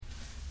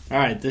All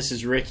right, this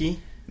is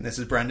Ricky. And this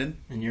is Brendan.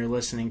 And you're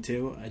listening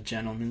to A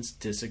Gentleman's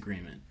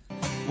Disagreement.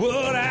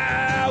 What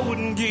I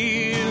wouldn't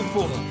give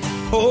for the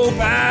hope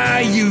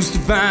I used to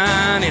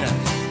find in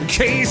a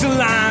case of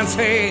lion's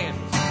head.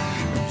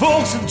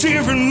 Folks of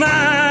different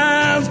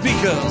minds,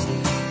 because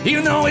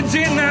even though we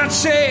did not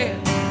share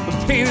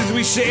the pains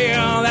we share,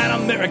 that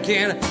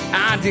American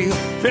ideal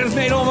friends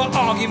made over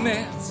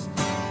arguments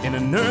in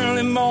an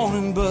early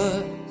morning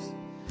buzz.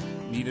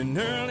 Need an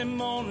early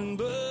morning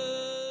buzz.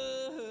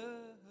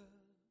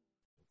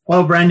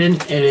 Well, Brendan,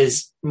 it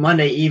is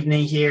Monday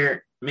evening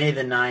here, May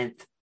the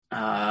 9th.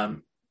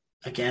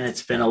 Again,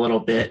 it's been a little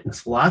bit.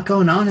 There's a lot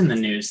going on in the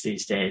news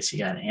these days. You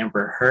got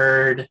Amber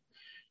Heard,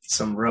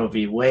 some Roe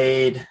v.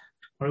 Wade.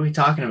 What are we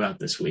talking about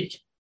this week?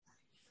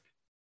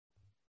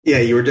 Yeah,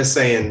 you were just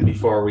saying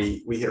before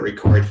we hit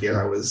record here,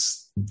 I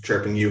was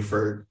chirping you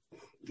for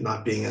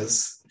not being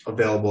as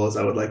available as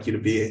I would like you to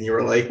be. And you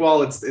were like,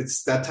 well,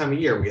 it's that time of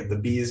year. We have the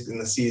B's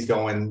and the C's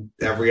going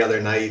every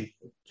other night.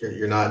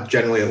 You're not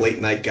generally a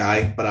late night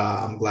guy, but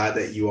I'm glad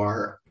that you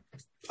are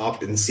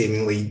up and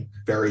seemingly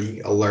very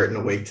alert and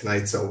awake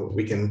tonight, so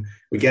we get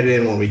it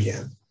in when we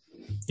can.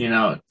 You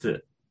know,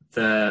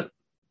 the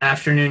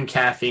afternoon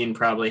caffeine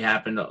probably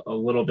happened a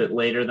little bit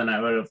later than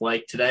I would have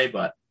liked today,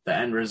 but the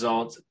end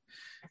result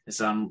is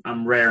I'm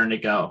raring to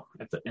go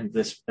at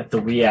the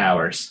wee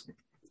hours.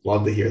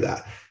 Love to hear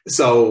that.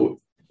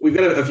 So we've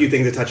got a few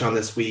things to touch on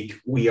this week.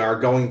 We are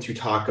going to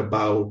talk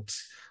about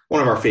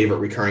one of our favorite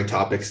recurring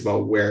topics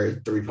about where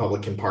the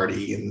Republican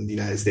Party in the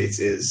United States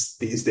is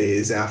these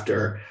days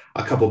after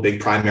a couple big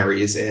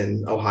primaries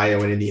in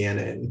Ohio and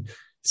Indiana and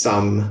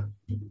some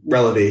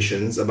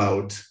revelations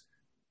about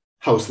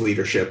House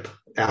leadership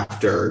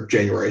after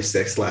January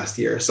 6th last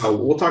year. So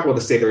we'll talk about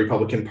the state of the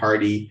Republican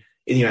Party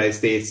in the United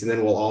States, and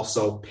then we'll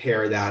also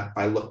pair that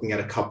by looking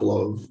at a couple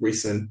of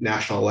recent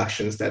national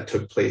elections that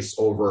took place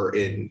over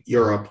in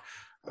Europe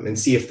and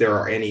see if there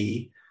are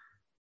any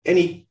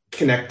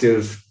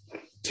connective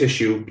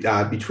tissue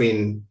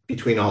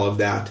between all of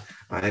that,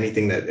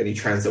 any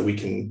trends that we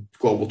can,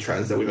 global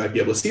trends that we might be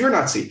able to see or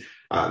not see.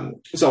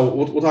 So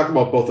we'll talk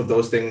about both of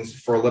those things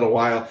for a little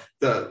while.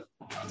 The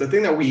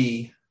thing that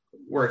we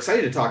were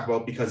excited to talk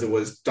about, because it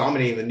was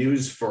dominating the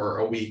news for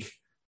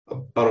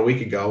about a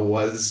week ago,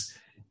 was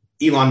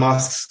Elon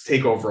Musk's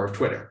takeover of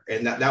Twitter.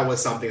 And that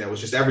was something that was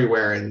just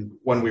everywhere. And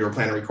when we were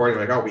planning on recording,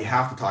 we're like, oh, we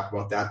have to talk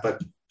about that.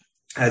 But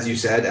as you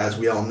said, as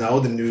we all know,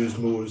 the news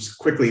moves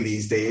quickly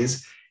these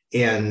days.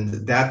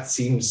 And that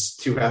seems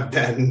to have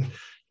been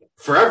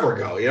forever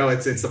ago. You know,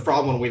 it's the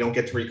problem when we don't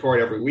get to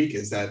record every week,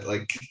 is that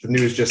like the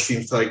news just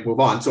seems to move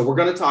on. So we're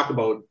going to talk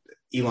about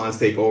Elon's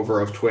takeover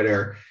of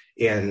Twitter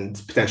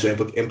and potential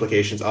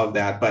implications of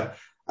that. But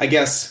I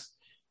guess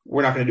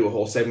we're not going to do a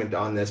whole segment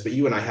on this, but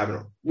you and I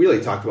haven't really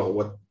talked about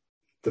what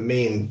the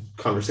main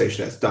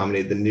conversation that's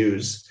dominated the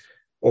news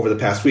over the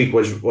past week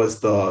was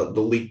the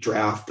leaked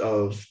draft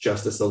of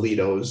Justice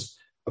Alito's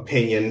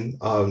opinion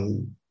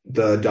on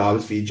the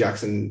Dobbs v.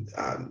 Jackson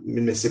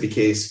Mississippi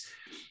case.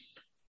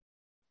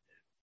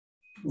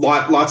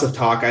 Lots of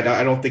talk.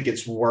 I don't think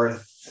it's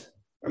worth,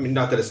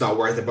 not that it's not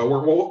worth it, but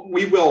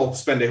we will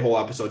spend a whole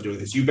episode doing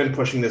this. You've been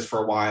pushing this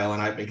for a while,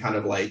 and I've been kind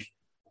of like,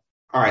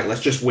 all right,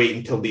 let's just wait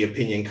until the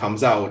opinion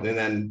comes out. And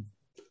then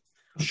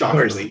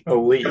shockingly,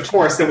 of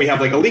course, then we have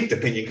like a leaked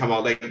opinion come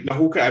out. Like,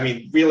 no,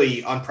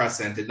 really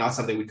unprecedented, not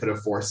something we could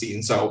have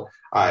foreseen. So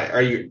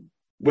are you,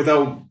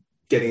 without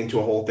getting into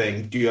a whole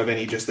thing, do you have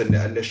any just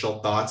initial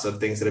thoughts of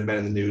things that have been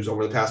in the news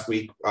over the past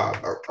week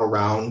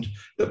around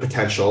the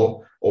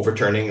potential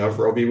overturning of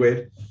Roe v.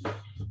 Wade?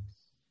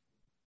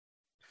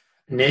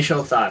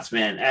 Initial thoughts,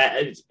 man.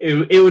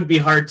 It would be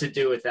hard to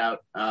do without,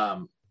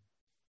 hard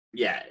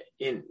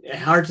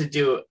to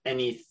do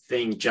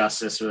anything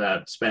justice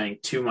without spending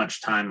too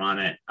much time on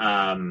it.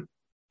 I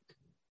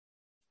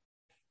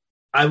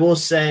will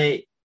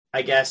say,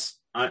 I guess,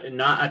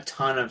 not a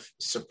ton of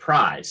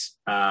surprise.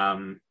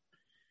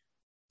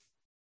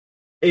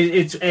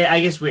 It's I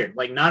guess weird,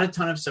 like not a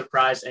ton of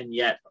surprise, and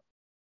yet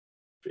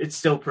it's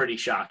still pretty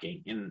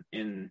shocking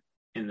in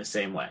the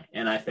same way.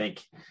 And I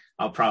think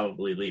I'll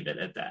probably leave it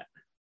at that.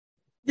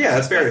 Yeah,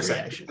 that's fair to say.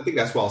 I think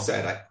that's well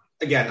said.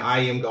 I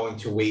am going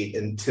to wait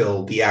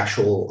until the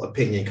actual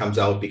opinion comes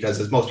out, because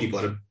as most people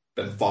that have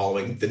been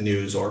following the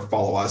news or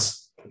follow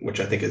us,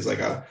 which I think is like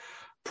a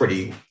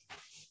pretty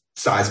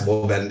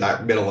sizable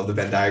middle of the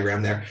Venn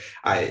diagram there,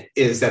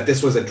 is that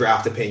this was a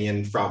draft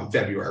opinion from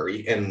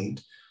February.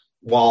 And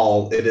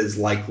while it is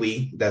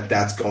likely that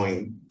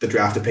the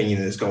draft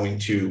opinion is going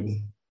to,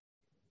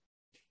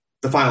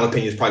 the final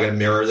opinion is probably going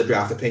to mirror the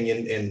draft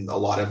opinion in a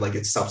lot of like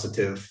its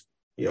substantive,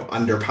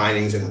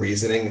 underpinnings and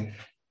reasoning,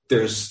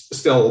 there's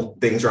still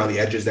things around the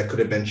edges that could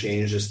have been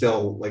changed. There's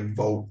still like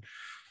vote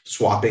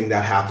swapping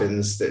that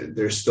happens.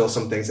 There's still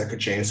some things that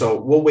could change.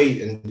 So we'll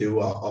wait and do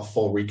a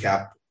full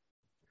recap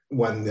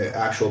when the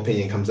actual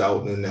opinion comes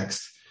out in the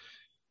next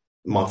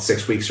month,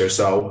 6 weeks or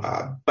so.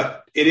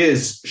 But it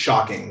is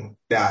shocking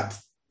that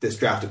this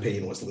draft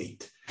opinion was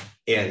leaked.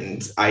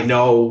 And I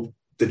know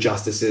the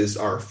justices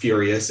are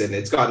furious, and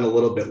it's gotten a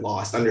little bit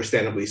lost,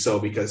 understandably so,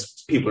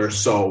 because people are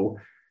so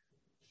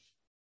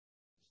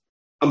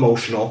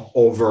emotional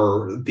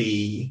over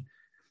the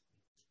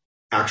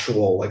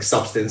actual like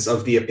substance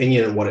of the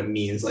opinion and what it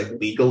means like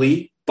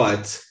legally.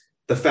 But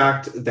the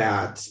fact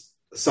that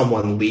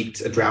someone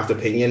leaked a draft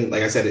opinion,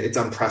 like I said, it's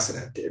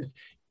unprecedented,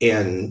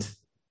 and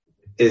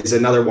is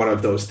another one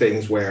of those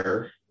things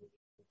where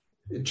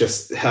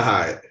just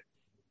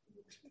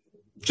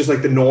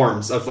like the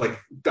norms of like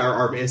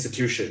our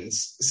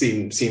institutions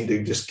seem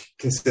to just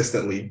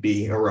consistently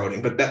be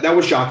eroding. But that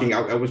was shocking.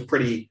 I was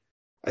pretty,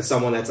 as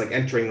someone that's like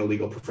entering the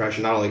legal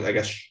profession, not only I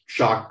guess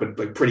shocked, but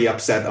like pretty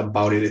upset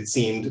about it. It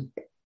seemed,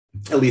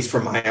 at least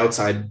from my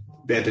outside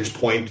vantage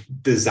point,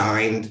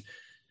 designed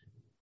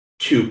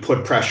to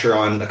put pressure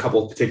on a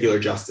couple of particular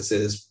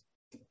justices,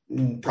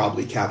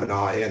 probably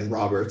Kavanaugh and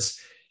Roberts.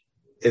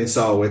 And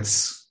so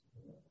it's,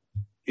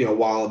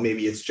 while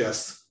maybe it's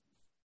just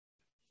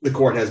the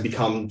court has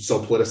become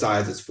so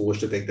politicized, it's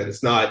foolish to think that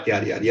it's not,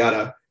 yada, yada,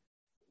 yada.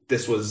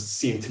 This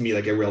seemed to me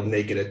like a real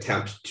naked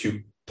attempt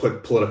to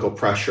put political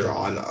pressure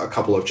on a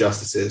couple of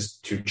justices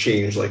to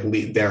change like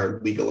their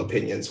legal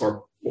opinions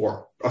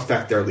or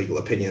affect their legal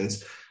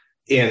opinions.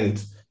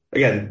 And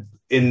again,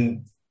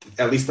 in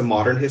at least the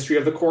modern history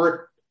of the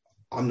court,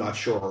 I'm not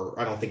sure.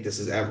 I don't think this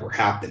has ever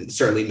happened.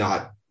 Certainly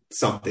not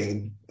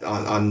something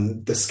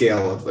on the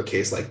scale of a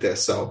case like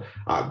this. So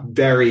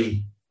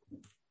very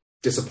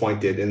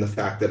disappointed in the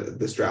fact that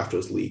this draft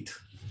was leaked.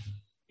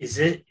 Is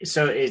it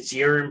so? It's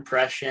your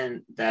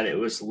impression that it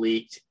was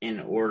leaked in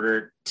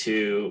order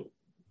to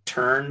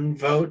turn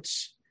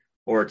votes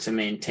or to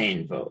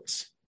maintain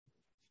votes?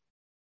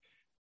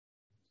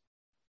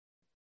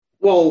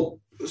 Well,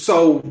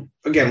 so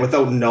again,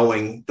 without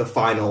knowing the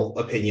final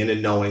opinion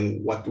and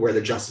knowing where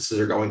the justices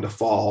are going to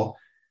fall,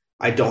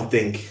 I don't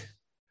think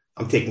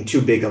I'm taking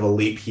too big of a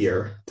leap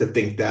here to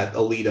think that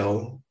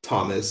Alito,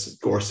 Thomas,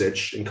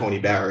 Gorsuch, and Coney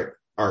Barrett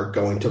are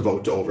going to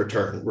vote to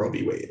overturn Roe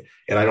v. Wade.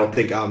 And I don't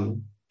think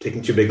I'm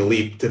taking too big a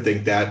leap to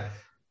think that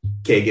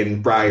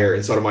Kagan, Breyer,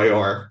 and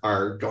Sotomayor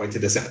are going to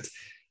dissent.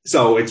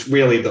 So it's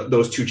really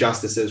those two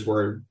justices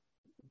were,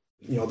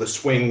 the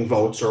swing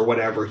votes or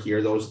whatever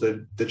here. Those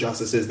the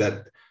justices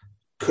that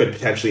could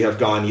potentially have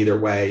gone either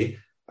way.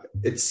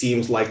 It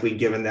seems likely,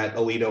 given that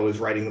Alito is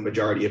writing the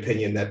majority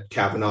opinion, that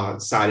Kavanaugh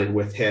sided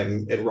with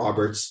him, and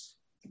Roberts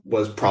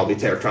was probably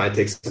trying to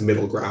take some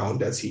middle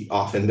ground, as he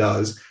often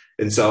does.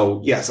 And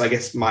so, yes, I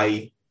guess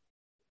my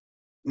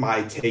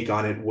take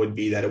on it would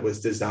be that it was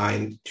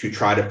designed to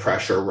try to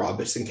pressure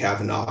Roberts and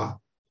Kavanaugh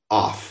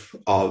off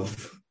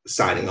of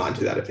signing on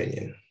to that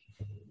opinion.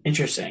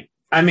 Interesting.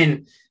 I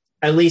mean,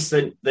 at least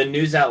the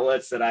news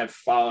outlets that I've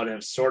followed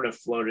have sort of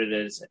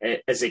floated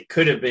as it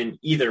could have been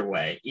either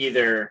way.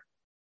 Either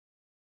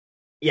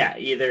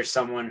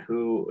someone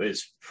who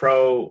is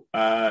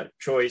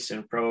pro-choice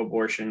and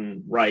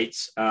pro-abortion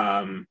rights,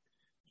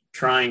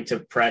 trying to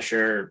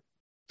pressure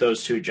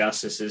those two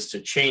justices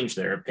to change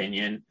their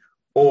opinion,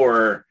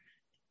 and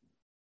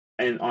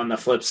on the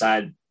flip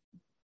side,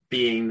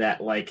 being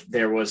that like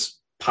there was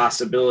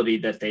possibility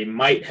that they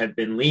might have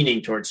been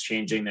leaning towards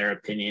changing their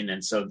opinion.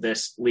 And so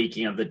this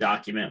leaking of the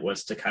document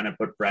was to kind of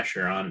put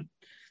pressure on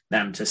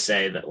them to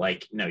say that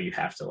like, no, you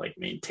have to like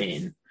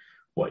maintain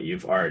what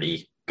you've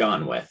already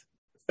gone with.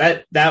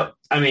 I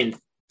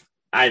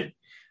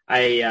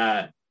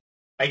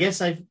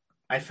guess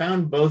I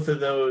found both of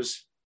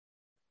those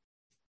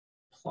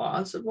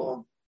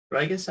plausible,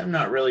 but I guess I'm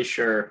not really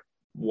sure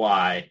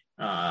why.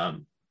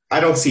 I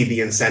don't see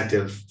the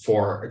incentive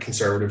for a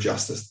conservative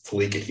justice to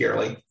leak it here.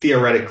 Like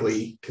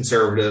theoretically,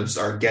 conservatives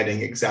are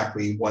getting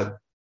exactly what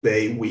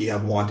we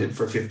have wanted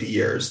for 50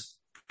 years.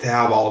 To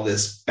have all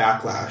this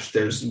backlash,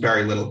 there's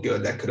very little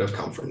good that could have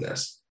come from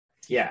this.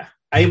 Yeah.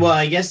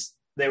 I guess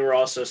they were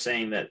also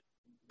saying that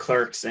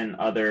clerks and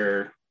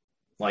other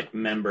like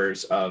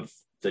members of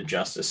the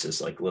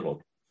justices like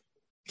little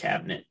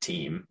cabinet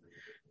team,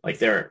 like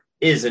there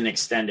is an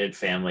extended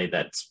family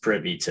that's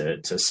privy to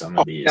some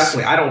of these.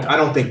 Definitely. I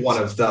don't think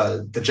one of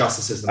the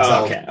justices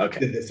themselves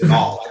did this at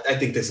all. I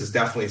think this is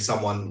definitely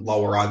someone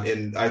lower on.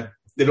 And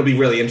it'll be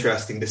really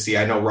interesting to see.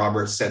 I know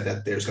Roberts said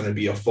that there's going to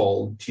be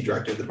he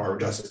directed the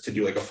Department of Justice to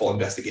do like a full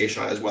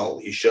investigation on it as well.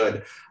 He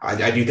should.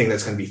 I do think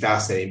that's going to be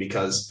fascinating,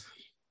 because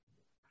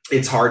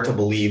it's hard to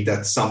believe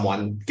that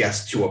someone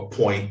gets to a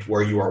point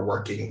where you are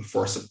working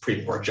for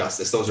Supreme Court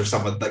justice. Those are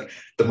some of the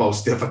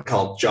most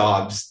difficult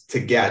jobs to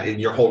get, and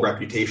your whole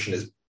reputation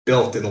is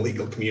built in the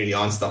legal community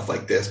on stuff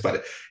like this. But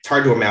it's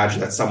hard to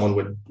imagine that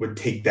someone would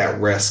take that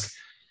risk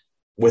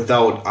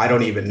without, I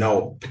don't even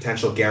know,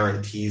 potential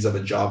guarantees of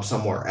a job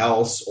somewhere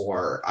else.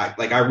 Or I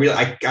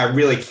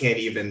really can't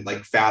even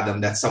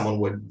fathom that someone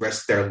would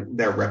risk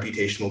their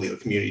reputation in the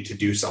legal community to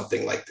do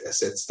something like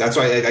this. That's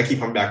why I keep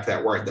coming back to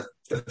that word.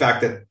 The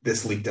fact that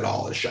this leaked at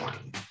all is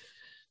shocking.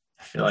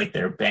 I feel like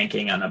they're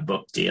banking on a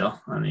book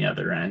deal on the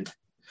other end.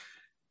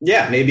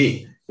 Yeah,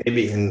 maybe.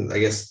 And I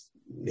guess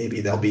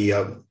maybe they'll be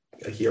a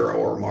hero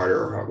or a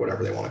martyr or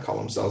whatever they want to call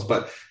themselves.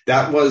 But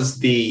that was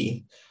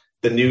the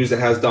the news that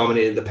has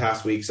dominated the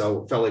past week.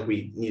 So felt like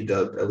we need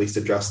to at least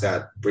address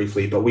that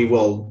briefly, but we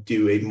will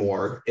do a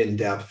more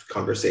in-depth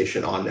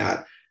conversation on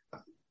that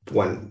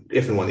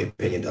if and when the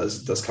opinion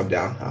does come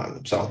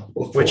down. So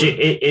which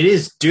it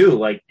is due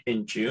like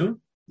in June.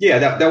 Yeah,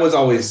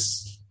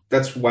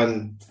 that's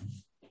when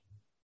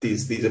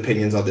these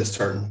opinions on this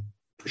term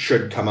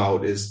should come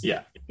out, is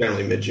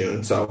generally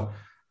mid-June. So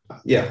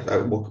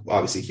we'll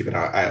obviously keep an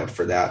eye out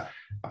for that,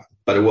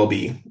 but it will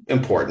be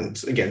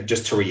important again,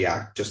 just to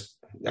react.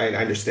 I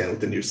understand with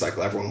the news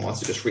cycle, everyone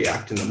wants to just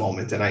react in the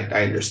moment. And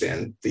I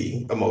understand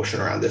the emotion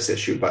around this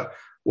issue, but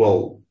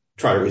we'll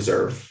try to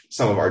reserve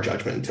some of our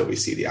judgment until we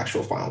see the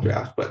actual final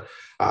draft. But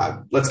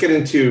let's get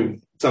into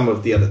some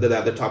of the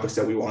other topics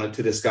that we wanted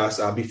to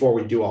discuss. Before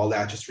we do all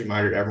that, just a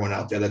reminder to everyone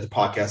out there that the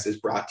podcast is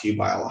brought to you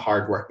by all the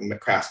hardworking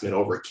craftsmen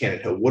over at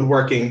Cannon Hill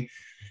Woodworking.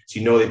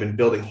 So they've been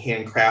building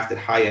handcrafted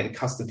high-end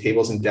custom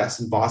tables and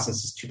desks in Boston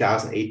since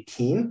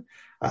 2018.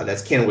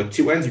 That's Cannon with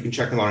 2 N's. You can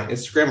check them out on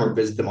Instagram or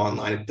visit them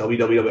online at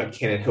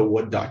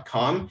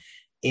www.cannonhillwood.com.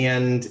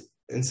 And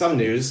in some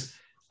news,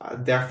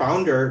 their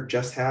founder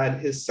just had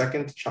his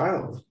second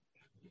child.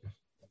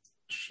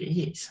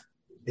 Jeez.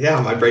 Yeah,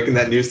 am I breaking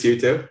that news to you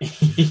too?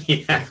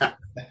 Yeah.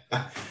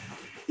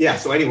 Yeah,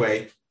 so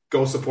anyway,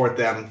 go support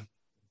them.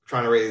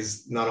 Trying to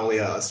raise not only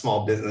a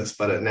small business,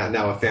 but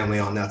now a family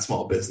on that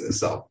small business.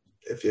 So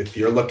if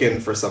you're looking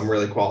for some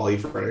really quality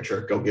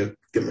furniture, go give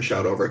them a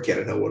shout over at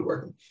Cannon Hill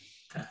Woodworking.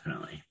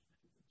 Definitely.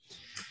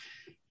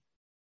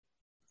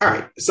 All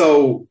right.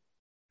 So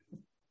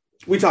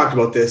we talked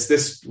about this.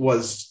 This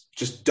was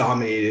just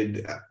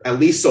dominated at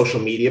least social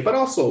media, but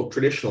also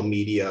traditional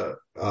media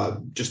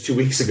just 2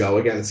 weeks ago.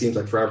 Again, it seems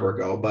like forever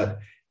ago, but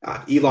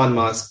Elon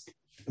Musk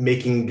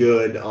making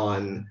good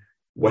on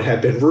what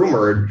had been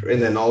rumored. And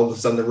then all of a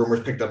sudden the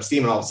rumors picked up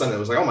steam, and all of a sudden it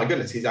was like, oh my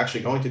goodness, he's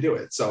actually going to do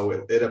it. So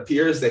it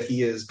appears that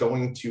he is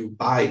going to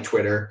buy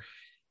Twitter.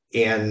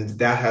 And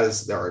that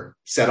has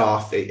set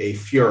off a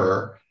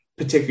furor,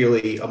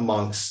 particularly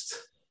amongst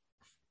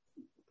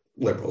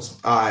liberals.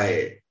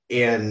 I'd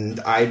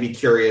be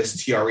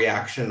curious to your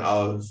reaction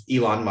of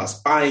Elon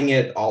Musk buying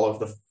it, all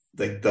of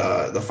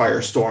the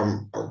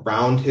firestorm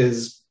around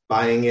his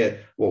buying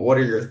it. Well, what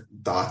are your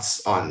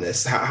thoughts on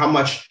this? How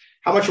much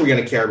are we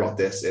going to care about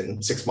this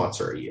in 6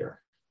 months or a year?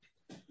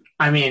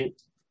 I mean,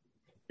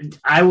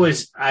 I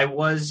was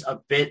a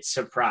bit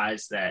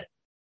surprised that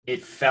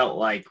it felt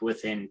like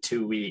within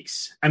 2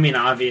 weeks. I mean,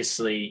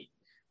 obviously,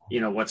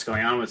 what's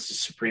going on with the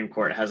Supreme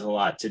Court has a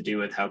lot to do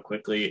with how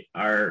quickly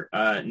our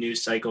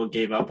news cycle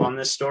gave up on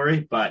this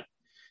story. But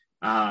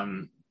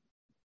I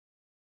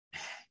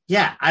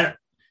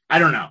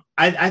don't know.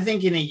 I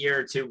think in a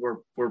year or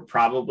two, we're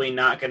probably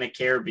not going to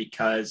care,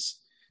 because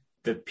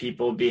the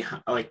people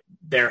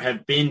there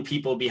have been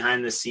people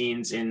behind the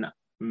scenes in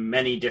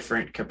many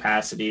different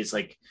capacities,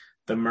 like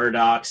the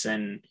Murdochs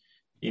and,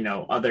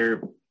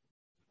 other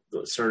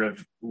sort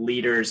of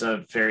leaders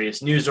of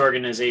various news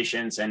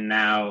organizations. And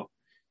now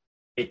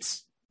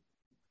it's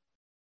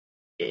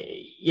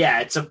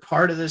a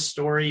part of the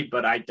story,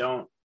 but I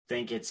don't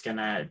think it's going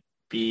to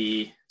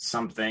be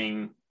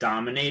something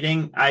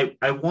dominating. I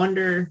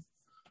wonder.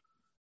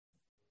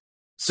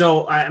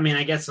 So, I mean,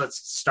 I guess let's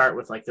start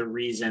with like the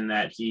reason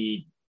that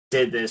he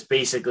did this.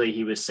 Basically,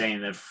 he was saying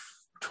that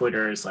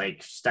Twitter is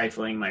like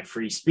stifling my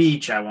free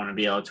speech. I want to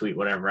be able to tweet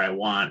whatever I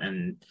want.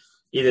 And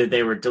either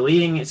they were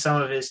deleting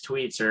some of his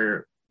tweets,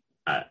 or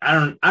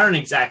I don't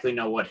exactly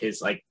know what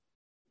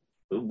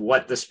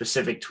the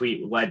specific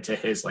tweet led to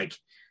his like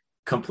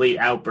complete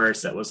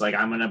outburst that was like,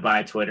 I'm going to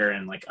buy Twitter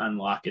and like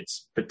unlock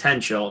its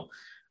potential.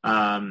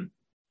 I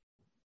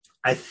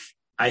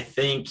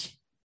think,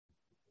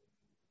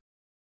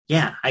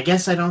 I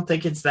guess I don't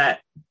think it's that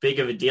big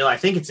of a deal. I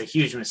think it's a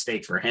huge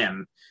mistake for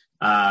him.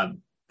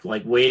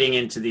 Like wading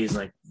into these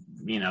like,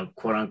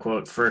 quote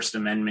unquote First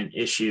Amendment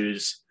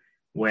issues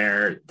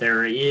where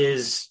there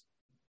is,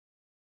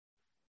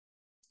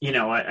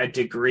 a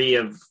degree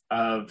of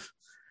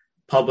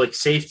public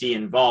safety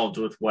involved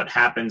with what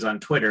happens on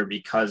Twitter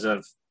because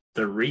of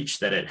the reach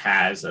that it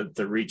has,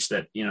 the reach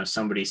that,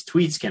 somebody's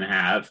tweets can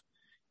have.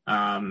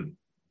 And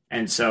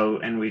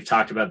we've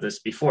talked about this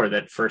before,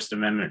 that First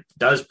Amendment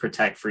does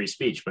protect free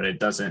speech, but it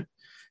doesn't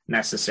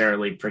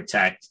necessarily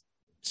protect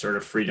sort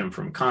of freedom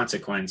from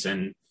consequence.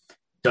 And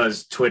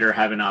does Twitter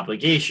have an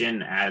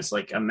obligation as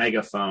like a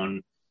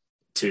megaphone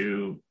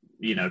to,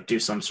 do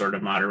some sort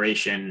of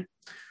moderation?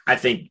 I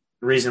think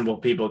reasonable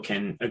people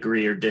can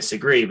agree or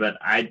disagree, but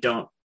I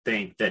don't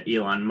think that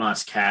Elon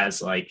Musk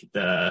has like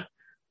the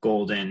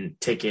golden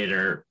ticket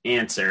or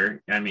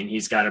answer. I mean,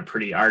 he's got a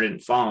pretty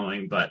ardent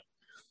following, but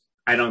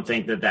I don't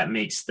think that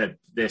makes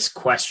this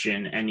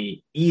question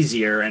any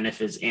easier. And if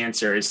his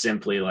answer is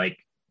simply like,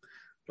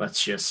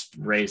 let's just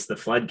raise the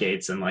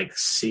floodgates and like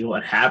see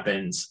what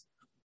happens,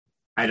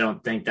 I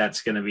don't think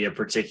that's going to be a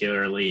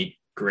particularly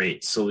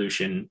great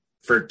solution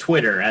for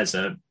Twitter as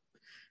a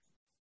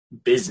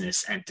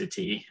business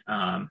entity.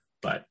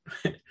 But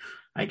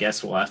I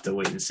guess we'll have to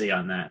wait and see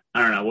on that.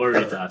 I don't know. What are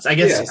your thoughts? I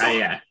guess,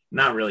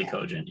 not really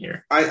cogent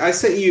here. I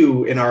sent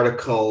you an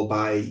article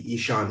by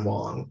Yishan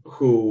Wang,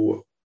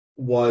 who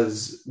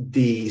was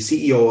the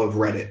CEO of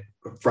Reddit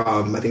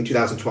from, I think,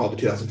 2012 to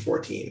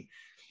 2014.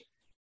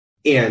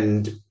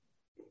 And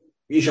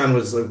Yishan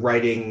was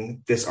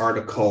writing this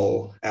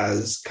article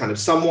as kind of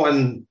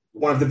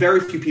one of the very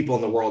few people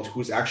in the world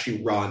who's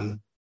actually run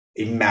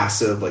a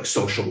massive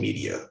social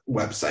media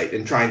website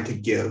and trying to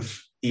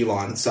give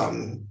Elon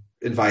some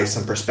advice,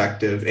 some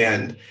perspective.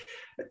 And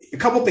a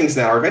couple things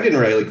in that article, I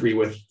didn't really agree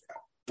with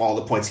all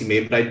the points he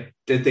made, but I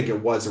did think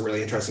it was a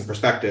really interesting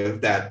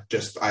perspective that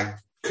just I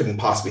couldn't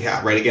possibly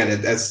have, right? Again,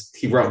 as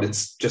he wrote,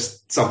 it's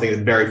just something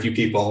that very few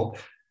people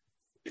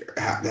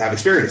have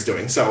experience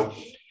doing. So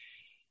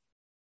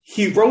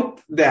he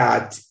wrote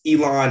that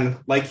Elon,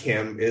 like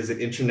him, is an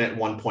Internet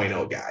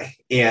 1.0 guy.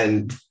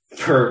 And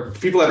for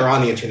people that are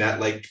on the internet,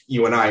 like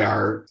you and I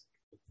are,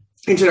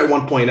 Internet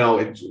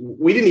 1.0,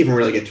 we didn't even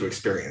really get to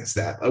experience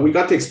that. We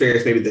got to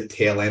experience maybe the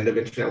tail end of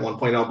Internet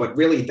 1.0, but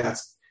really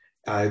that's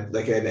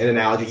like an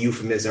analogy,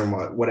 euphemism,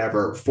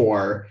 whatever,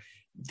 for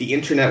the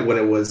internet when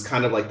it was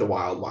kind of like the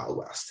wild, wild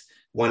west,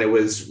 when it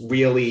was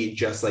really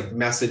just like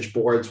message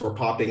boards were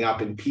popping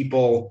up and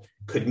people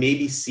could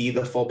maybe see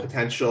the full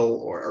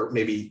potential or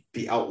maybe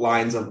the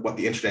outlines of what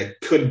the internet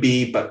could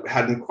be, but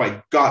hadn't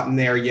quite gotten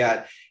there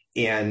yet.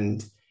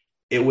 And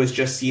it was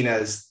just seen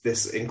as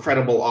this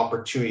incredible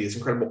opportunity, this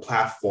incredible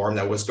platform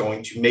that was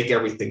going to make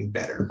everything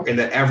better and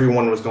that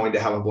everyone was going to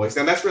have a voice.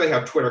 And that's really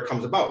how Twitter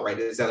comes about, right?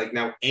 Is that like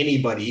now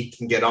anybody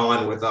can get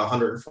on with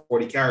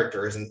 140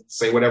 characters and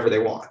say whatever they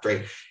want,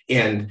 right?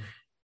 And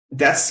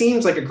that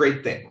seems like a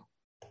great thing,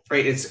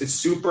 right? It's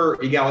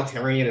super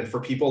egalitarian. And for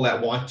people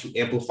that want to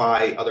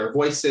amplify other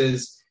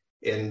voices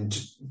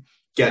and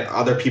get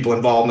other people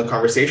involved in the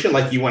conversation,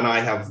 like you and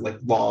I have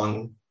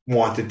long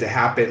wanted to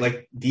happen,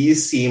 like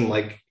these seem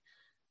like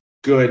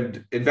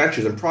good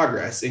adventures and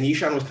progress. And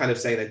Yishan was kind of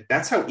saying that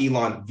that's how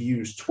Elon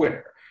views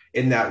Twitter,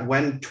 in that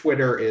when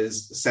Twitter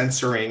is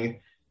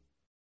censoring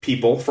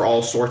people for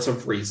all sorts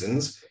of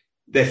reasons,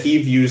 that he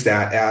views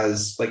that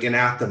as like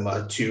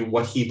anathema to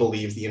what he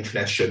believes the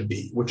internet should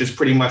be, which is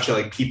pretty much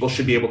like people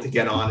should be able to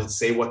get on and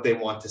say what they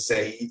want to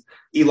say.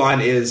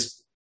 Elon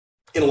is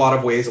in a lot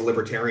of ways a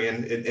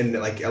libertarian in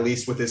like, at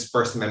least with his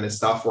First Amendment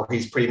stuff, where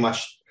he's pretty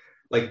much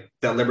like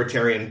the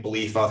libertarian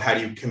belief of how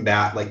do you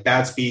combat like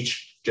bad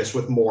speech just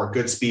with more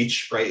good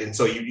speech, right? And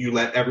so you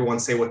let everyone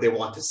say what they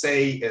want to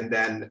say, and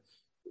then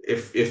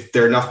if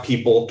there are enough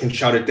people can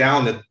shout it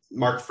down,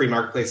 that free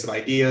marketplace of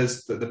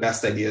ideas, the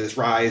best ideas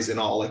rise, and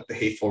all like the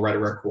hateful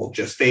rhetoric will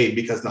just fade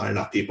because not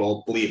enough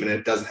people believe in it.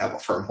 It doesn't have a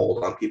firm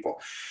hold on people,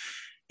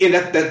 and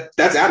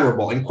that's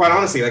admirable. And quite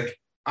honestly, like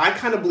I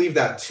kind of believe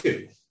that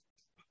too.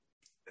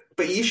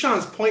 But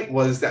Yishan's point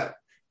was that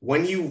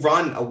when you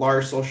run a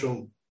large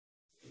social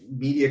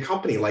media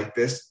company like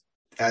this,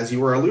 as you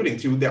were alluding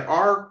to, there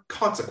are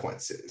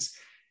consequences.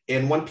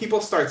 And when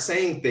people start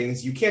saying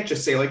things, you can't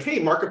just say like, hey,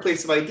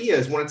 marketplace of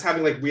ideas, when it's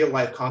having like real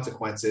life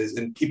consequences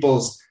and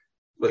people's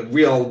like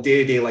real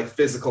day-to-day like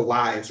physical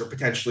lives are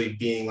potentially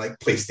being like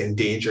placed in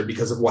danger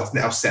because of what's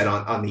now said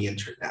on the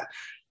internet.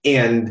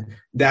 And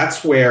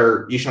that's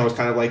where Yishan was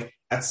kind of like,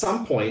 at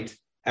some point,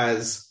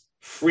 as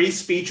free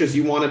speech as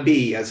you want to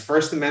be, as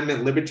First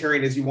Amendment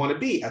libertarian as you want to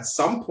be, at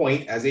some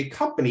point as a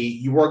company,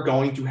 you are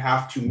going to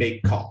have to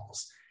make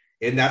calls.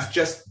 And that's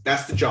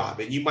the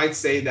job. And you might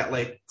say that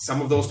like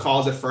some of those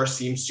calls at first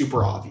seem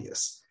super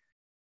obvious,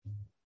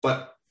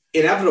 but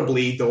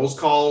inevitably those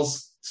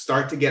calls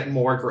start to get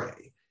more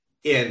gray.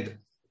 And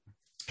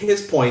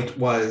his point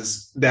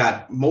was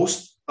that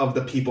most of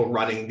the people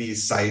running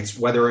these sites,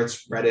 whether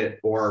it's Reddit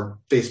or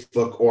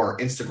Facebook or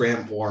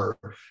Instagram or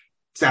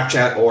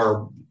Snapchat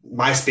or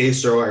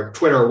MySpace or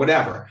Twitter or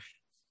whatever,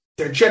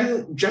 they're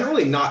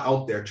generally not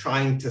out there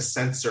trying to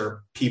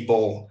censor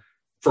people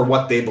for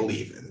what they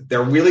believe in.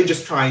 They're really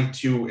just trying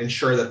to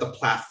ensure that the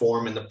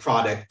platform and the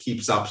product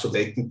keeps up so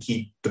they can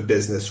keep the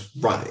business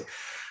running.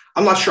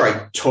 I'm not sure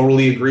I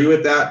totally agree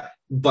with that,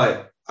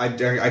 but I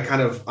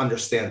kind of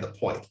understand the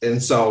point.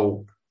 And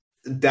so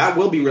that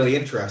will be really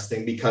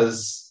interesting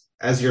because,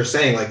 as you're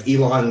saying, like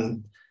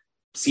Elon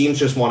seems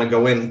just want to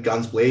go in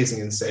guns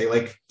blazing and say,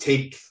 like,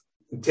 take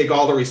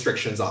all the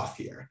restrictions off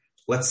here.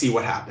 Let's see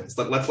what happens.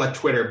 Let's let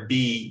Twitter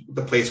be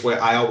the place where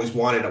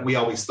we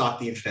always thought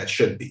the internet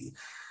should be.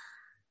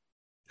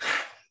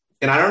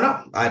 And I don't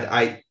know.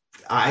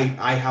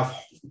 I have,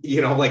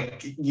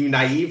 like you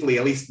naively,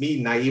 at least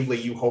me naively,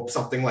 you hope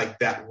something like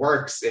that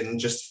works and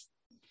just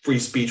free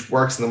speech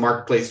works and the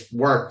marketplace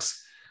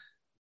works.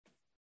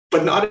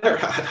 But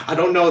I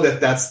don't know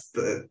that that's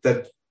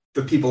that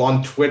the people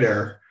on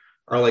Twitter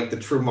are like the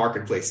true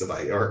marketplace of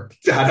or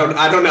I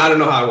don't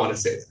know how I want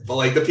to say that. But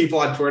like the people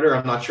on Twitter,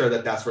 I'm not sure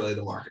that that's really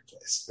the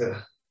marketplace.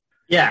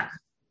 Yeah.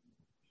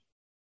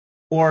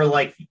 Or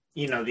like,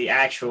 the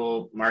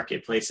actual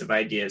marketplace of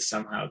ideas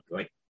somehow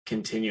like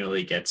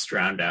continually gets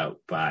drowned out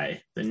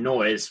by the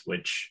noise,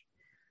 which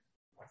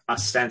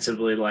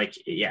ostensibly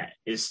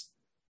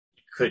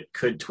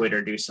could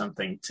Twitter do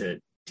something to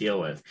deal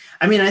with?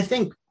 I mean, I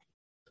think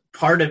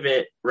part of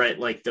it, right,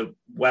 like the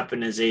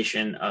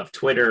weaponization of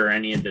Twitter or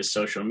any of this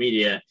social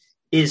media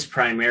is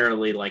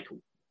primarily like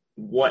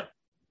what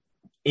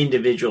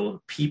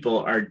individual people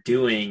are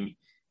doing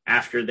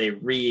after they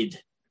read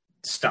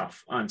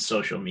stuff on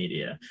social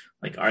media.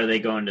 Like, are they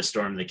going to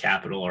storm the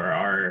Capitol, or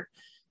are,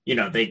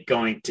 they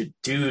going to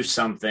do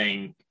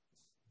something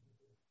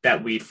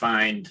that we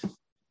find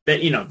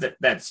that,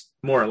 that's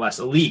more or less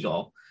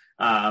illegal,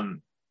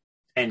 and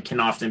can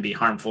often be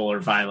harmful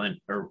or violent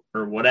or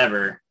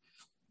whatever.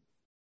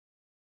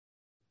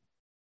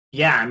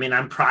 Yeah, I mean,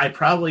 I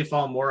probably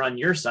fall more on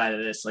your side of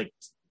this. Like,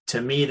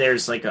 to me,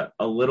 there's like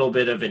a little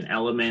bit of an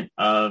element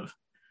of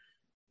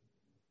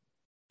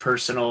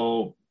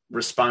personal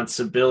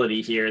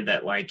responsibility here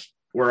that like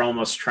we're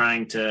almost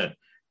trying to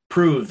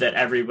prove that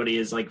everybody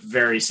is like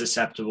very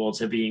susceptible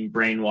to being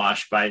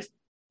brainwashed by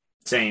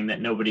saying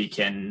that nobody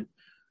can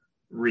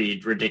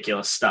read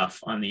ridiculous stuff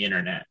on the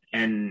internet.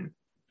 And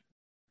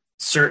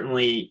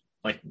certainly,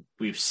 like,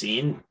 we've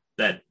seen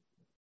that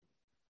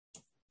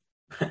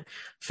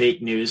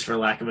fake news, for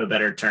lack of a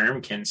better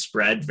term, can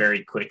spread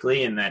very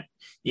quickly, and that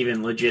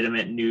even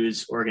legitimate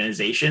news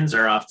organizations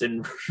are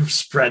often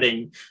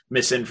spreading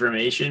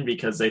misinformation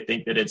because they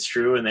think that it's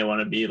true and they want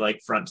to be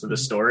like front to the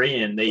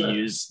story, and they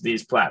use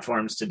these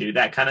platforms to do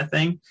that kind of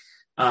thing.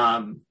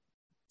 But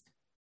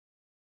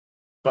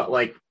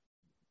like,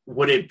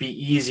 would it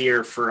be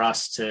easier for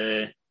us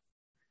to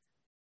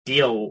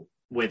deal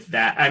with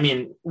that? I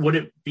mean, would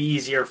it be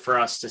easier for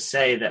us to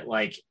say that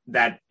like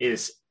that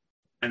is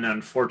an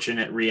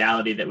unfortunate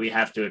reality that we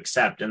have to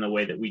accept, and the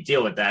way that we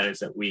deal with that is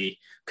that we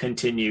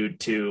continue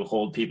to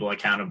hold people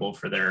accountable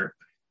for their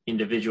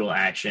individual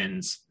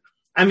actions?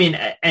 I mean,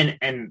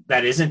 and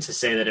that isn't to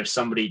say that if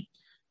somebody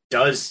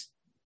does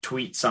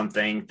tweet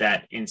something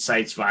that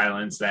incites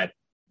violence, that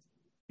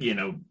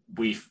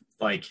we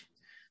like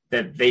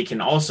that they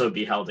can also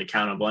be held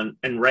accountable.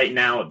 And right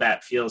now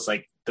that feels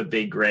like the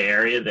big gray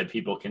area, that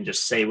people can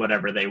just say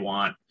whatever they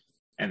want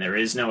and there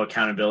is no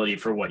accountability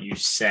for what you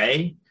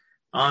say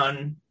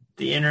on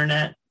the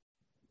internet.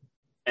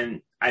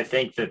 And I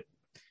think that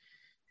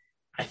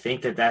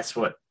that's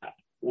what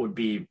would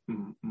be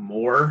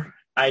more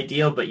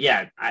ideal. But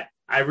yeah,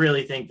 I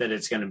really think that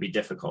it's going to be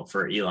difficult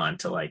for Elon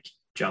to like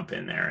jump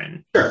in there.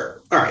 And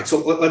sure. All right. So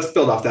let's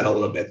build off that a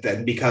little bit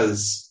then,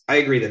 because I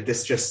agree that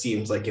this just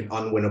seems like an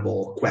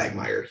unwinnable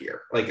quagmire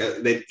here. Like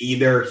that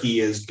either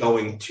he is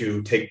going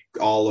to take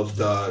all of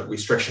the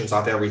restrictions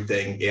off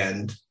everything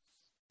and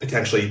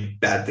potentially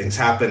bad things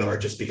happen, or it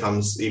just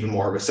becomes even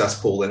more of a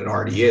cesspool than it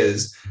already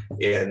is.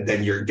 And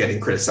then you're getting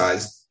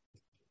criticized,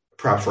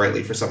 perhaps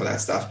rightly, for some of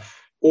that stuff.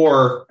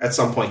 Or at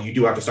some point you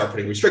do have to start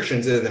putting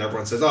restrictions in, and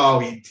everyone says, oh,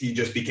 he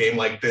just became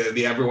like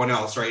the everyone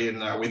else, right?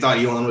 And we thought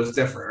Elon was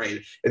different, right?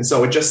 And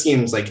so it just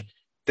seems like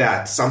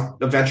that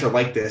a venture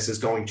like this is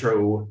going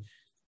to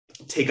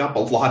take up a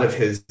lot of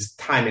his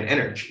time and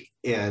energy.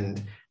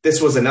 And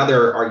this was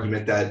another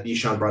argument that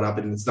Ishan brought up,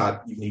 and it's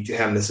not unique to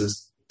him. This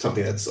is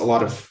something that's a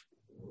lot of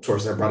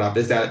sources have brought up,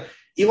 is that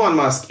Elon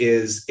Musk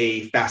is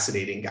a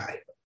fascinating guy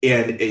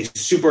and a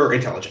super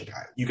intelligent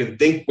guy. You can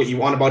think what you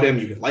want about him,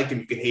 you can like him,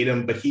 you can hate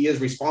him, but he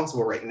is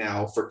responsible right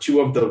now for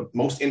two of the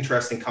most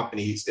interesting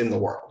companies in the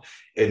world,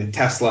 in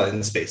Tesla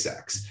and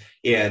SpaceX.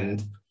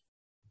 And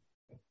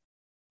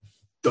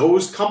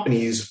those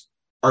companies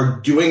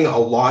are doing a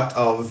lot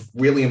of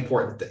really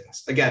important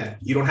things. Again,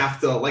 you don't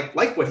have to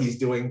like what he's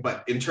doing,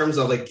 but in terms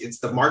of like, it's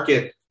the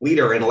market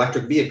leader in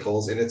electric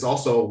vehicles, and it's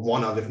also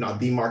one of, if not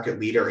the market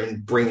leader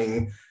in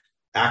bringing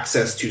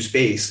access to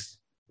space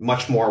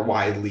much more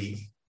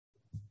widely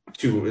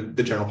to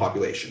the general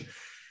population.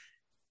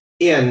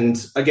 And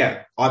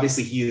again,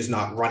 obviously he is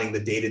not running the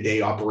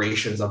day-to-day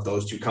operations of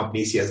those two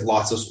companies. He has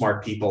lots of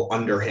smart people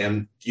under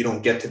him. You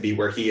don't get to be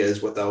where he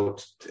is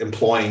without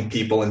employing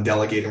people and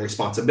delegating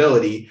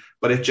responsibility.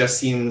 But it just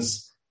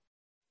seems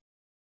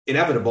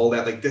inevitable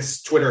that like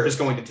this Twitter is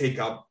going to take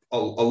up a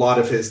lot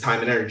of his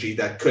time and energy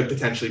that could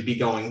potentially be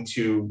going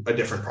to a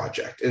different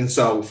project. And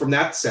so from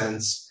that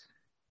sense,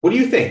 what do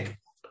you think?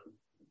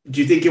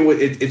 Do you think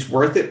it's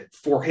worth it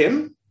for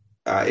him?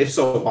 If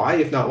so, why?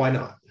 If not, why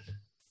not?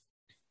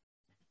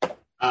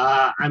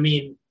 I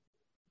mean,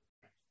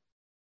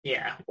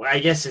 yeah, well, I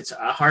guess it's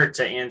hard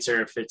to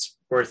answer if it's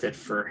worth it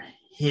for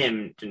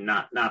him to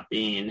not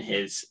being in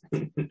his,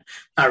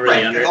 not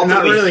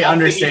really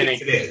understanding.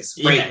 It is,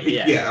 right?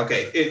 Yeah.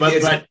 Okay.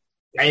 But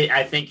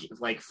I think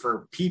like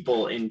for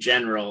people in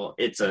general,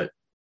 it's a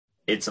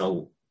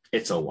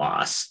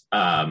loss.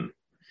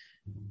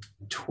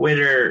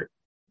 Twitter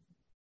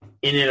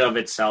in and of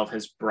itself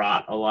has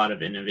brought a lot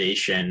of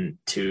innovation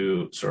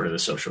to sort of the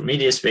social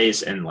media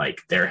space. And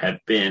like, there have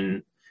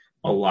been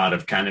a lot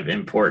of kind of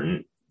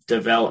important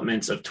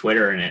developments of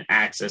Twitter, and it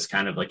acts as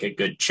kind of like a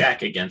good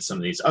check against some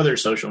of these other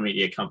social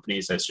media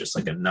companies. That's just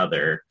like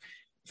another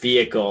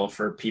vehicle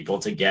for people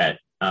to get,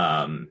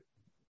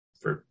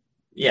 for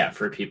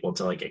people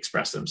to like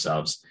express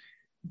themselves.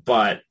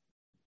 But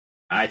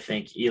I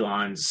think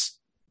Elon's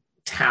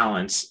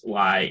talents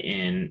lie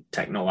in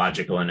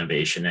technological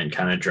innovation and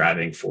kind of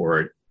driving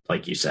forward,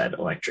 like you said,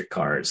 electric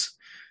cars.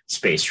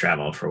 space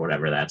travel for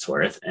whatever that's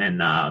worth.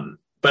 And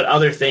but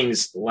other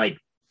things like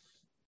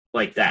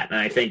that. And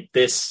I think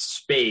this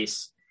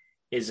space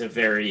is a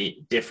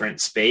very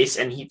different space.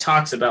 And he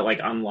talks about like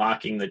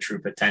unlocking the true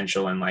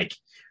potential and like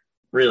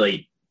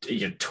really,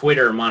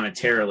 Twitter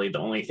monetarily, the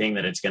only thing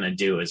that it's going to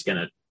do is going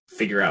to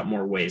figure out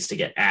more ways to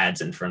get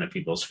ads in front of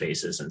people's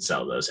faces and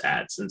sell those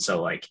ads. And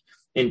so like,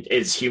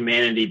 is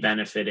humanity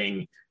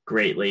benefiting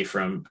greatly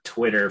from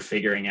Twitter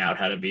figuring out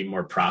how to be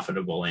more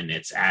profitable in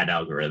its ad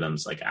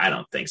algorithms? Like, I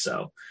don't think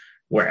so.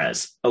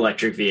 Whereas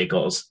electric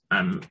vehicles,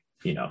 I'm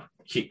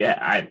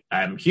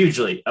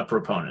hugely a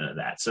proponent of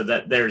that. So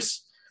that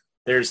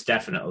there's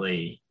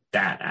definitely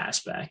that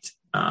aspect.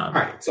 All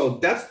right. So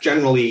that's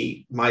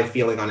generally my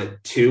feeling on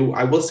it too.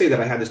 I will say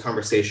that I had this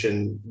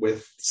conversation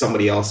with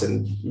somebody else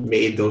and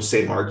made those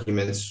same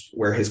arguments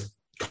where his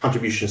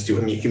contributions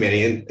to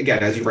humanity. And again,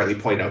 as you rightly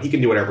pointed out, he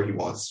can do whatever he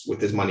wants with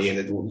his money.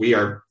 And we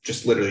are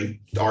just literally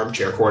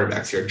armchair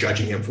quarterbacks here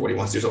judging him for what he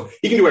wants to do. So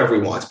he can do whatever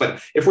he wants.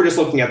 But if we're just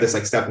looking at this,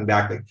 like stepping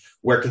back, like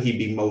where can he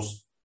be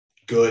most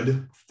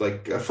good,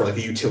 like for like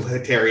a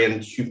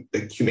utilitarian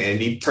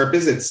humanity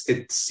purpose,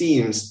 it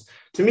seems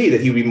to me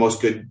that he would be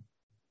most good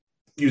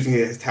using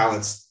his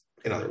talents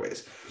in other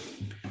ways.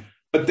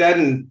 But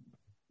then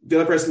the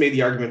other person made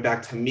the argument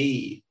back to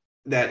me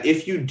that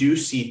if you do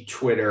see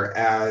Twitter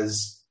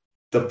as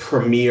the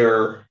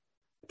premier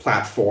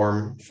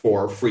platform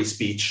for free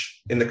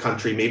speech in the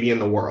country, maybe in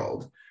the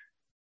world,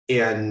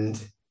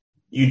 and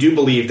you do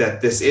believe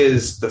that this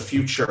is the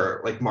future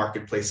like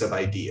marketplace of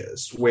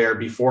ideas, where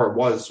before it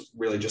was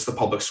really just the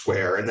public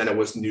square, and then it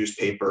was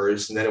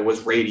newspapers, and then it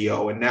was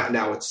radio, and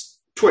now it's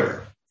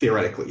Twitter,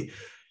 theoretically,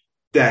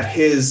 that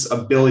his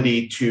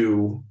ability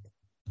to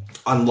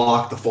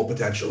unlock the full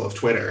potential of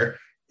Twitter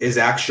is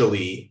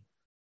actually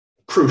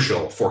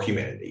crucial for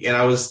humanity. And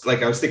I was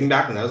thinking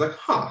back and I was like,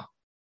 I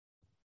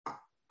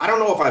don't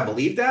know if I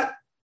believe that,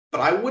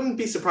 but I wouldn't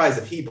be surprised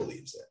if he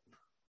believes it.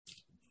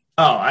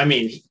 Oh, I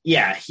mean,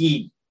 yeah,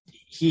 he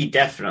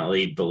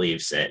definitely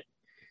believes it.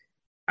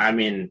 I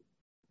mean,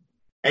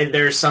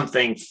 there's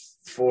something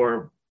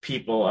for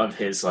people of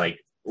his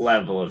like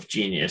level of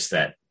genius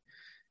that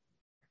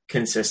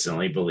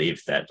consistently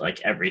believe that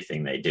like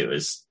everything they do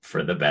is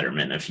for the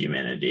betterment of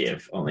humanity.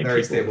 If only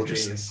very people stable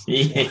genius.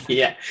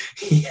 Yeah,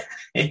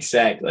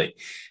 exactly.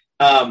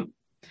 I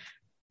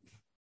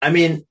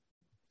mean,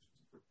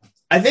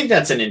 I think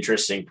that's an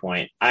interesting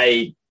point.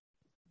 I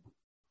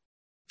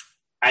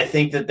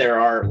think that there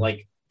are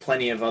like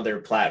plenty of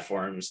other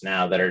platforms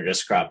now that are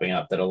just cropping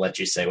up that'll let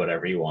you say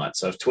whatever you want.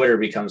 So if Twitter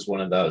becomes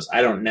one of those,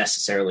 I don't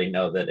necessarily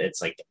know that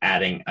it's like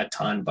adding a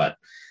ton, but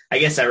I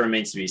guess that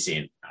remains to be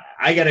seen.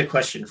 I got a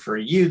question for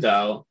you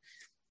though,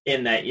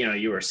 in that,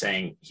 you were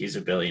saying he's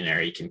a billionaire,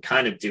 he can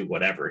kind of do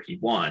whatever he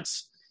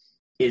wants.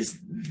 Is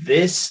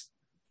this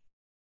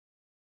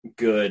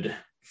good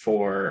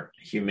for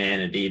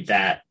humanity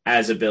that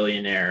as a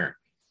billionaire,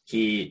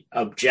 he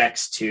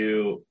objects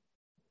to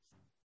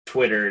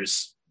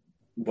Twitter's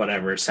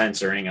whatever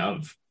censoring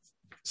of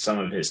some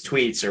of his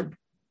tweets? Or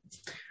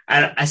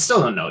I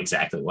still don't know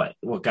exactly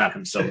what got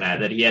him so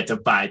mad that he had to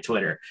buy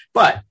Twitter,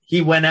 but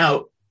he went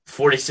out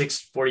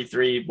 46,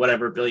 43,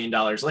 whatever $billion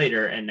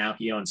later, and now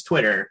he owns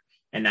Twitter,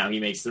 and now he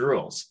makes the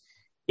rules.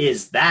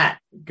 Is that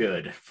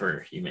good for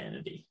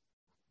humanity?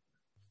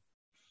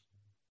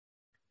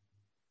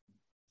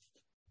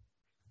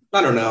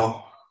 I don't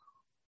know.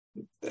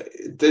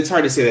 It's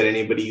hard to say that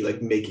anybody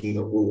like making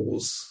the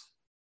rules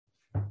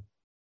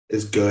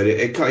is good.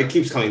 It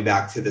keeps coming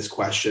back to this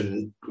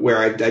question where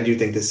I do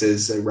think this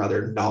is a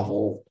rather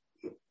novel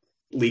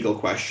legal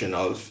question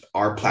of,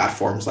 are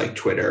platforms like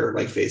Twitter,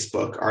 like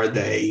Facebook, are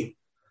they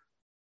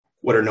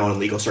what are known in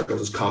legal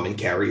circles as common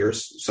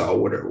carriers? So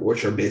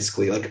which are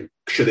basically like,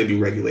 should they be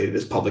regulated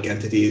as public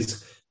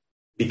entities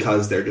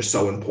because they're just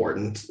so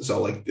important?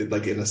 So like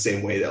in the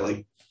same way that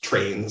like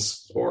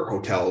trains or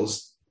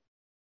hotels,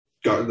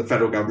 the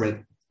federal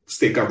government,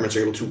 state governments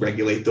are able to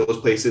regulate those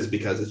places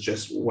because it's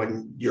just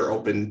when you're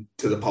open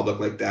to the public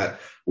like that,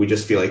 we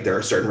just feel like there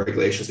are certain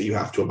regulations that you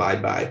have to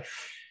abide by.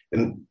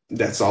 And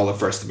that's all the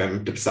First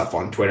Amendment stuff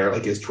on Twitter.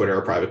 Like, is Twitter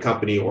a private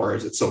company, or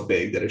is it so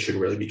big that it should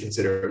really be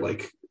considered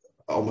like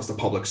almost a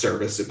public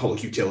service, a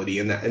public utility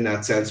in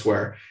that sense,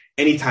 where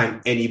anytime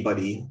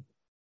anybody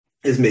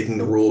is making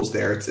the rules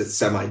there, it's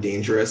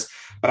semi-dangerous.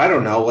 But I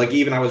don't know, like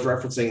even I was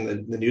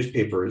referencing the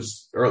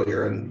newspapers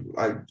earlier, and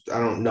I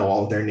don't know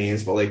all of their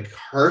names, but like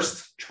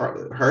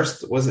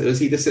Hearst, was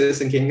he the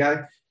Citizen King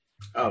guy?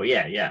 Oh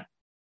yeah.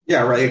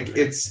 Yeah, right.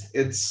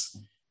 It's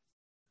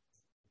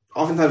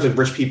oftentimes if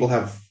rich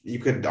people you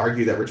could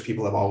argue that rich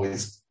people have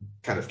always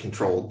kind of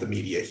controlled the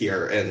media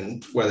here,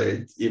 and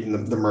whether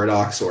even the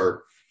Murdochs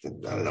or I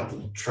don't know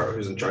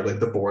who's in charge, like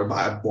the board of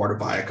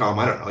Viacom,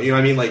 I don't know, you know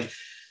what I mean? Like,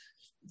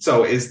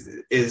 so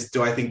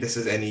do I think this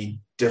is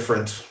any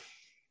different?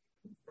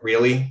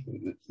 Really?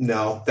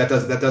 No, that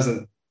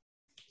doesn't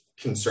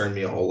concern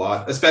me a whole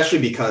lot, especially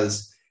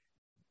because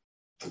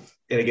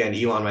and again,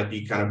 Elon might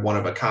be kind of one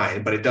of a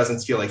kind, but it doesn't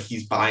feel like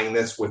he's buying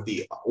this with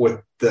the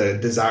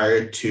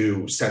desire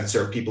to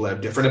censor people that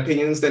have different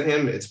opinions than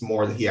him. It's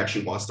more that he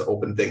actually wants to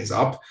open things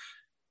up.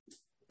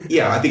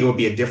 Yeah, I think it would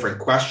be a different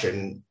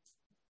question.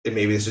 And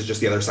maybe this is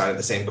just the other side of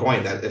the same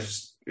coin, that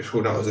if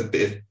who knows, if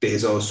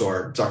Bezos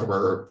or Zuckerberg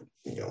or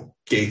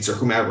Gates or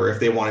whomever, if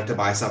they wanted to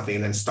buy something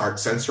and then start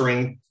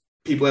censoring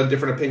people that have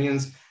different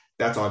opinions,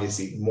 that's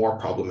obviously more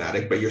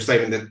problematic. But you're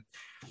saying that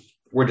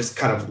we're just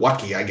kind of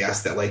lucky, I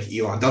guess, that like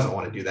Elon doesn't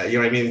want to do that. You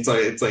know what I mean? So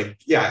it's like,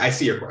 yeah, I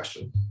see your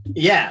question.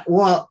 Yeah.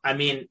 Well, I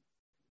mean,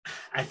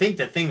 I think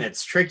the thing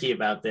that's tricky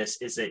about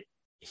this is that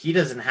he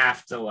doesn't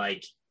have to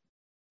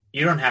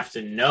you don't have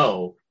to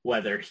know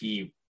whether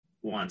he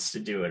wants to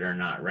do it or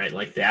not, right?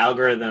 Like the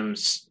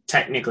algorithms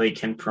technically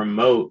can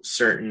promote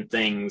certain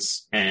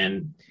things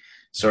and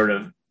sort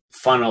of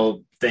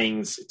funnel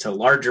things to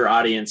larger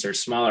audience or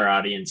smaller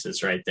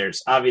audiences, right?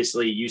 There's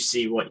obviously, you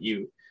see what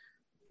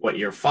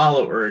your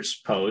followers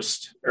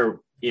post,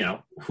 or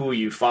who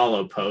you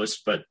follow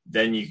post, but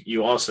then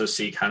you also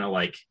see kind of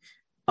like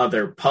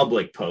other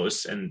public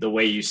posts, and the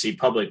way you see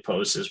public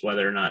posts is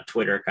whether or not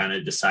Twitter kind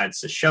of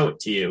decides to show it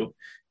to you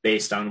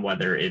based on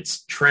whether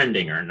it's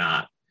trending or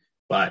not.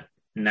 But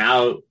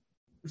now,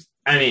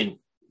 I mean,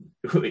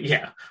 who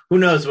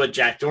knows what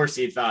Jack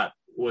Dorsey thought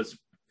was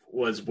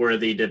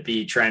worthy to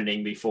be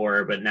trending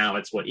before, but now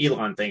it's what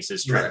Elon thinks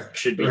is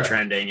should be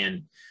trending.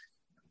 And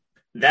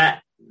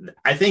that,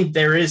 I think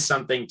there is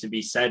something to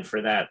be said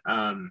for that.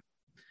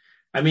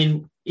 I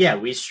mean, yeah,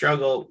 we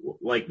struggle,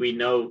 like we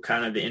know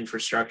kind of the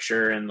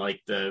infrastructure and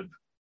like the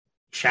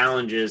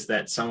challenges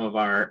that some of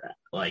our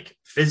like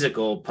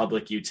physical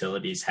public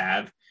utilities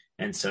have.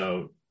 And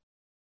so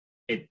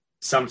it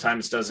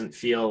sometimes doesn't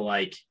feel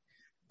like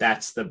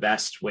that's the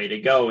best way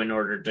to go in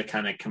order to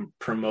kind of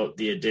promote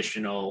the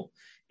additional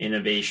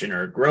innovation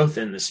or growth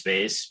in the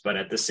space. But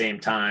at the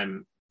same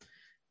time,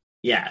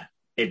 yeah,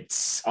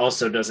 it's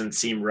also doesn't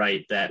seem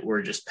right that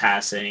we're just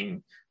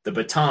passing the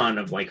baton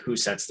of like who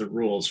sets the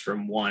rules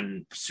from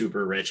one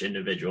super rich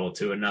individual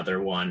to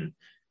another one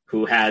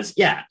who has,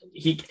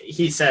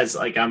 he says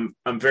like, I'm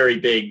very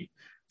big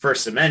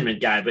First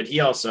Amendment guy, but he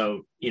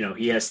also,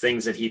 he has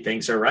things that he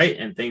thinks are right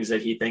and things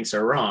that he thinks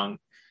are wrong.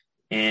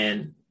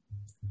 And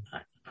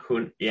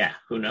who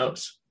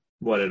knows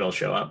what it'll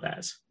show up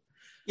as.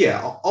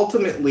 Yeah,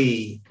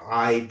 ultimately,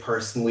 I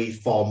personally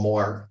fall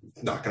more,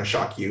 not going to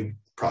shock you,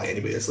 probably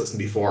anybody that's listened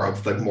before,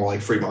 of like more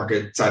like free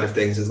market side of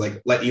things, is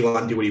like let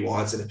Elon do what he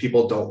wants. And if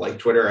people don't like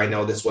Twitter, I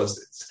know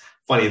it's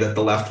funny that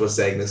the left was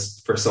saying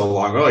this for so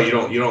long. Oh,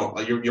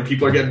 your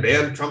people are getting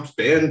banned, Trump's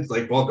banned.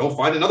 Like, well, go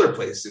find another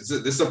place. This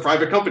is a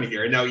private company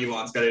here. And now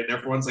Elon's got it and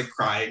everyone's like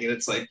crying. And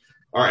it's like,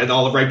 all right. And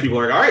all the right people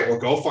are like, all right, well,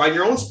 go find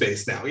your own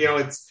space now.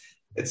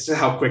 It's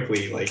how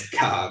quickly like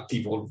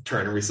people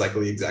turn and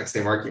recycle the exact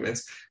same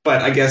arguments.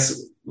 But I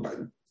guess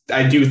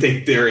I do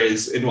think there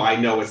is, and I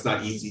know it's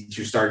not easy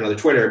to start another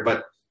Twitter,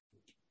 but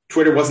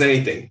Twitter wasn't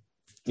anything,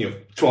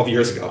 12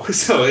 years ago.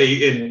 So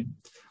in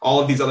all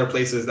of these other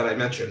places that I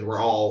mentioned were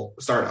all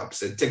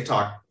startups. And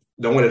TikTok,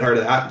 no one had heard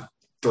of that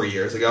 3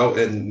 years ago,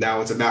 and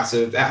now it's a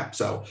massive app.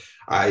 So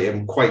I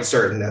am quite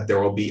certain that there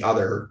will be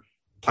other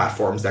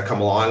platforms that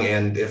come along.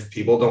 And if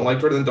people don't like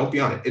Twitter, then don't be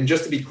on it. And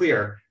just to be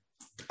clear,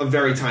 a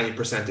very tiny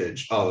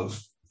percentage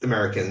of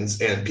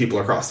Americans and people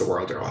across the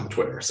world are on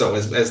Twitter. So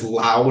as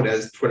loud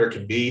as Twitter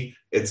can be,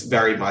 it's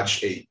very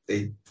much a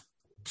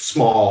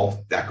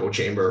small echo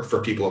chamber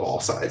for people of all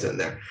sides in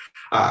there.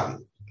 I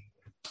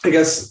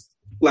guess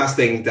last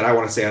thing that I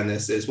want to say on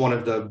this is one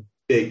of the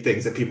big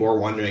things that people are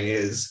wondering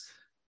is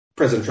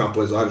President Trump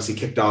was obviously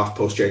kicked off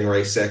post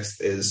January 6th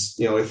is,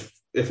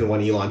 if and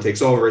when Elon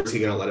takes over, is he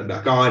going to let him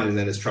back on? And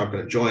then is Trump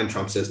going to join?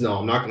 Trump says, no,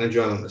 I'm not going to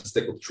join. I'm going to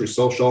stick with Truth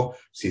Social.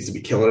 Seems to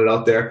be killing it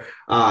out there.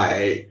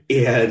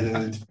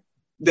 And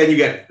then you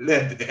get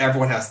that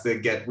everyone has to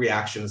get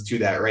reactions to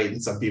that, right?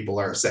 And some people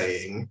are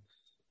saying,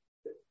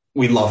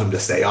 we'd love him to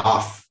stay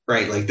off,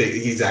 right? Like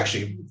he's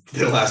actually,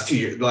 the last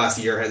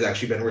year has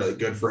actually been really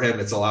good for him.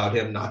 It's allowed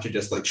him not to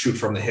just like shoot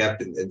from the hip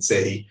and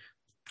say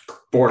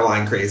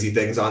borderline crazy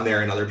things on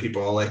there. And other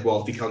people are like, well,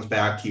 if he comes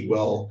back, he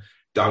will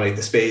dominate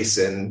the space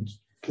and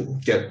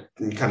get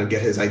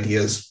his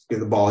ideas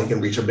in the ball. He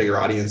can reach a bigger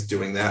audience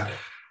doing that.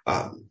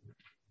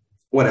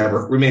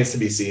 Whatever remains to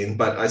be seen.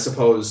 But I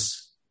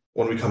suppose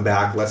when we come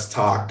back, let's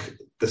talk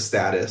the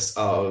status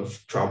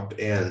of Trump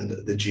and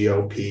the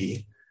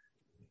GOP.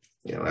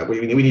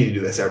 We need to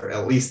do this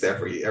at least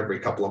every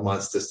couple of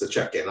months just to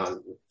check in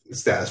on the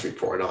status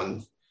report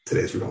on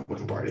today's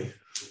Republican Party.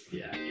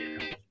 Yeah.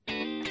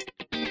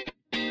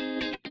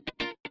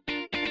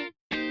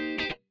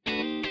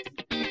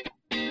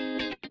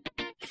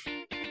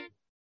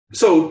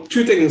 So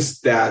two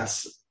things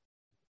that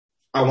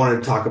I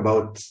wanted to talk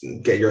about,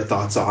 get your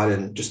thoughts on,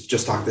 and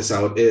just talk this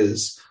out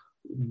is,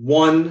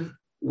 one,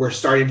 we're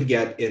starting to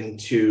get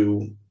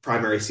into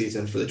primary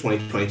season for the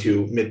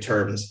 2022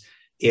 midterms.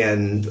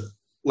 And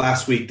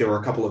last week, there were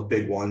a couple of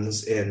big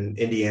ones in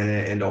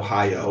Indiana and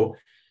Ohio.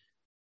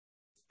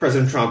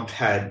 President Trump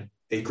had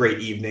a great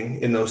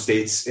evening in those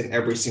states. In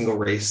every single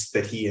race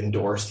that he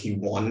endorsed, he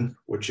won,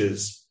 which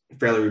is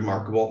fairly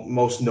remarkable,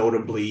 most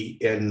notably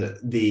in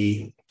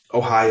the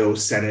Ohio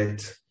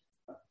Senate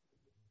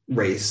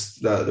race,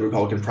 the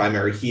Republican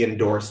primary. He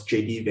endorsed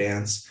J.D.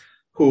 Vance,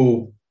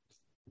 who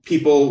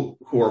people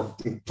who are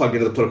plugged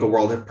into the political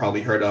world have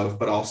probably heard of,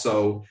 but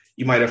also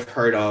you might have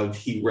heard of.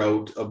 He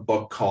wrote a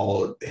book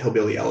called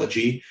Hillbilly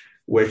Elegy,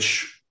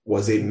 which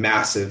was a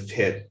massive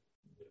hit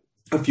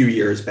a few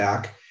years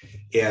back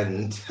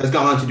and has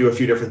gone on to do a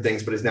few different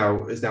things, but is now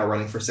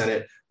running for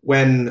Senate.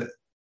 When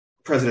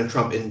President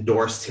Trump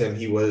endorsed him,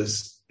 he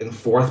was in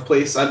fourth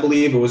place, I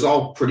believe. It was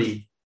all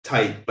pretty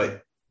tight,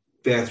 but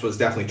Vance was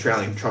definitely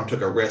trailing. Trump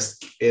took a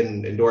risk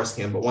in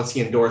endorsing him, but once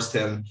he endorsed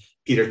him,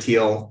 Peter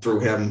Thiel threw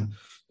him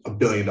 $1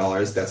 billion.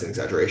 That's an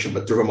exaggeration,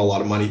 but threw him a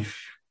lot of money.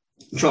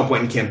 Trump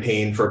went and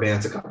campaigned for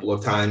Vance a couple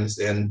of times,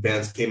 and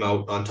Vance came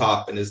out on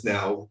top and is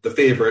now the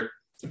favorite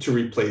to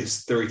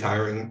replace the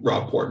retiring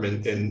Rob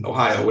Portman in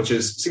Ohio, which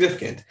is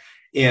significant.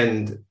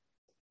 And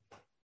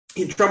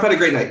Trump had a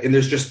great night, and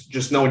there's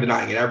just no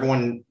denying it.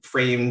 Everyone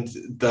framed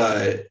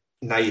the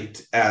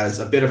night as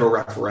a bit of a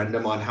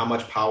referendum on how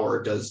much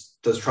power does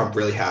Trump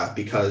really have,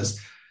 because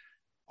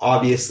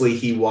obviously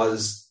he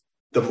was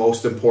the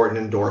most important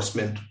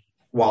endorsement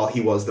while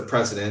he was the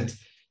president.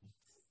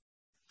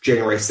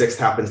 January 6th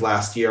happens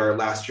last year.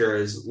 Last year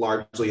is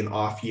largely an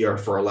off year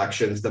for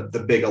elections.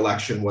 The big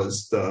election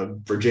was the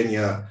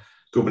Virginia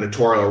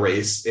gubernatorial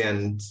race.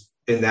 And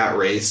in that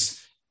race,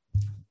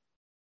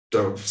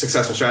 the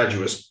successful strategy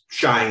was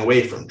shying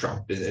away from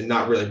Trump and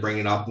not really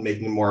bringing it up and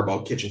making more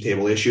about kitchen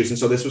table issues. And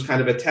so this was kind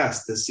of a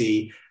test to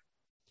see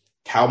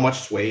how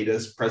much sway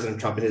does President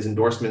Trump and his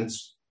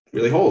endorsements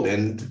really hold.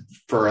 And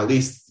for at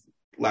least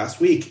last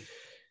week,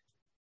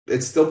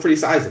 it's still pretty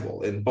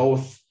sizable. And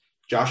both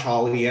Josh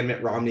Hawley and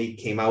Mitt Romney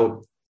came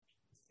out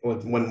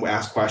when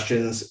asked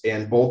questions,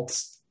 and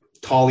both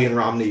Hawley and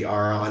Romney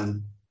are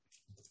on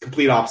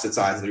complete opposite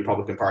sides of the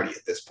Republican Party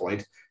at this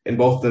point. And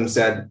both of them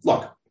said,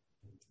 look,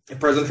 if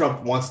President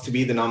Trump wants to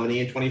be the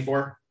nominee in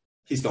 24,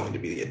 he's going to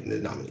be the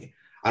nominee.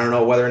 I don't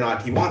know whether or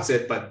not he wants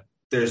it, but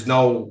there's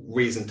no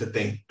reason to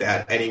think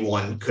that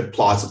anyone could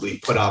plausibly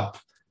put up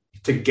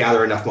to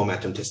gather enough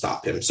momentum to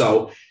stop him.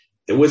 So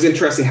it was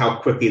interesting how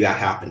quickly that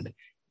happened.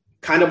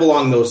 Kind of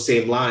along those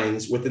same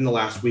lines, within the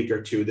last week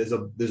or two, there's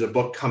a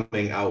book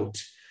coming out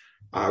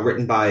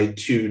written by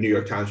two New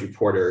York Times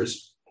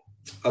reporters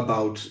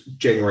about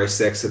January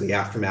 6th and the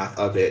aftermath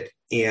of it.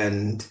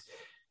 And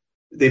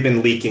they've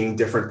been leaking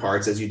different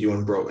parts, as you do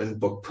in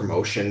book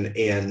promotion.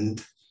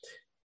 And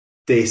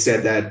they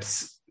said that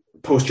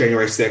post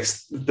January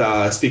 6th,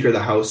 the Speaker of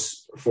the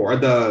House for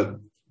the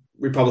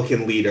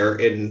Republican leader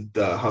in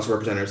the House of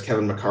Representatives,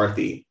 Kevin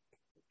McCarthy,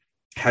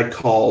 had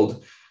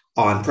called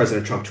on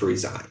President Trump to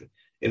resign.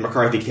 And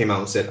McCarthy came out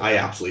and said, I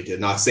absolutely did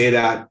not say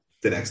that.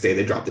 The next day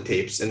they dropped the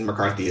tapes, and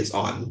McCarthy is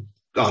on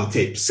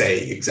tape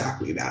saying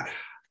exactly that.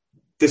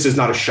 This is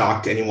not a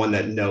shock to anyone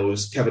that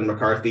knows Kevin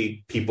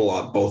McCarthy.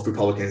 People, both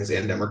Republicans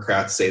and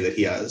Democrats, say that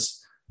he has,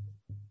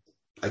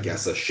 I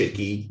guess, a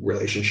shaky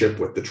relationship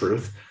with the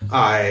truth.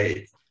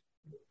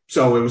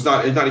 So it was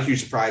not a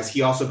huge surprise.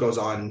 He also goes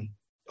on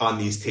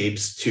these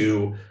tapes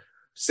to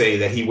say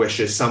that he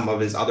wishes some of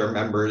his other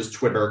members'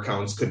 Twitter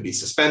accounts could be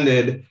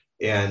suspended,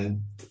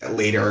 and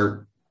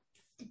later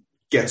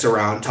gets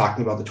around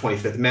talking about the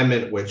 25th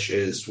Amendment, which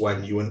is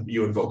when you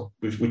invoke,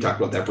 we talked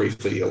about that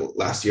briefly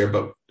last year,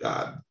 but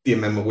the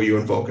amendment where you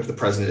invoke if the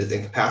president is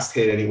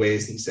incapacitated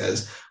anyways. He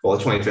says, well,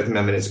 the 25th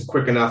Amendment isn't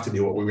quick enough to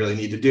do what we really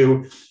need to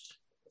do.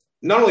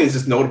 Not only is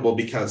this notable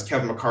because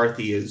Kevin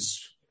McCarthy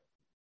is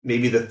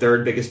maybe the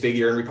third biggest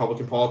figure in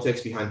Republican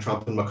politics behind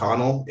Trump and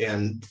McConnell,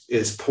 and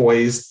is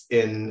poised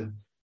in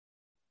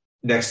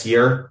next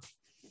year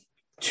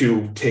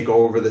to take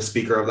over the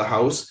Speaker of the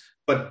House.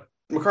 But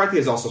McCarthy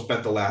has also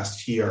spent the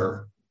last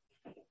year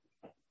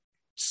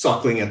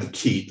suckling at the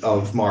teat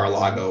of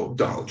Mar-a-Lago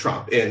Donald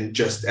Trump, and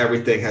just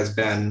everything has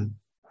been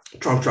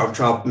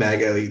Trump,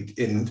 MAGA.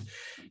 And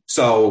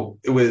so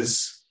it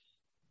was,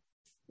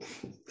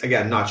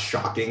 again, not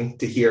shocking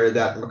to hear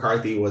that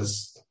McCarthy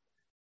was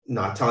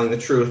not telling the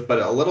truth, but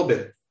a little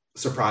bit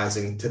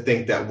surprising to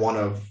think that one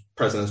of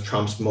President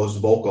Trump's most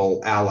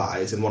vocal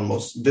allies and one of the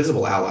most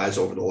visible allies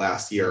over the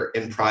last year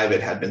in private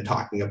had been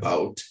talking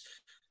about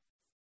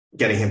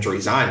getting him to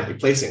resign and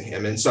replacing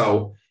him. And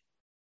so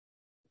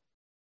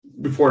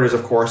reporters,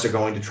 of course, are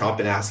going to Trump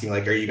and asking,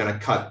 like, are you going to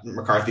cut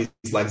McCarthy's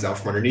legs out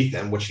from underneath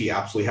him, which he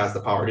absolutely has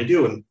the power to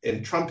do.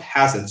 And Trump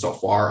hasn't so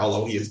far,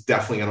 although he is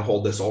definitely going to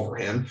hold this over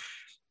him.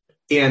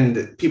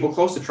 And people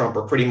close to Trump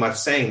are pretty much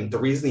saying the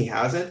reason he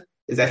hasn't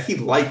is that he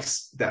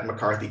likes that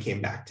McCarthy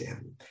came back to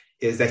him,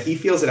 is that he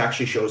feels it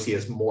actually shows he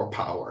has more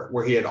power,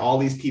 where he had all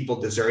these people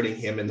deserting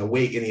him in the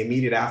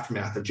immediate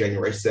aftermath of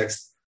January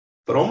 6th.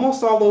 But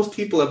almost all those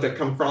people have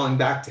come crawling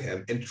back to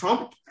him. And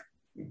Trump,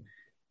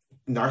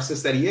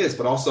 narcissist that he is,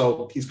 but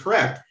also he's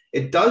correct,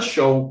 it does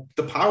show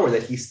the power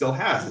that he still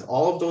has. And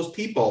all of those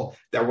people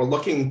that were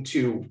looking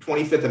to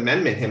 25th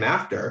Amendment him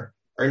after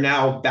are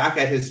now back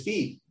at his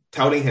feet,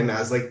 touting him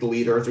as like the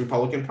leader of the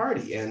Republican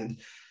Party. And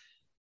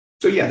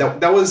so, yeah,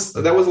 that was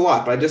a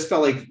lot. But I just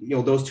felt like,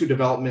 those two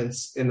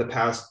developments in the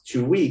past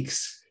 2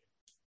 weeks,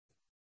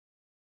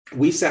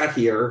 we sat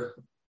here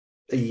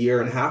a year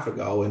and a half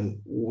ago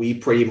and we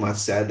pretty much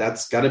said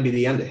that's got to be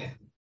the end of him.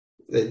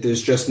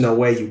 There's just no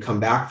way you come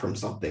back from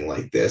something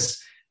like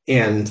this.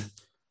 And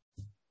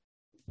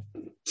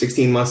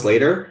 16 months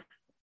later,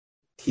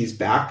 he's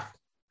back,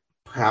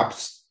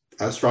 perhaps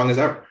as strong as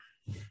ever.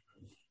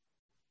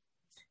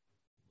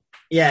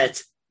 Yeah,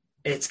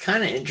 it's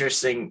kind of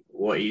interesting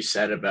what you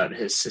said about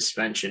his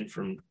suspension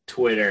from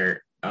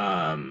Twitter,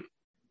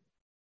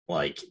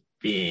 like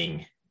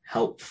being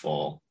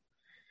helpful,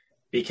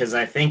 because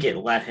I think it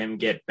let him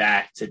get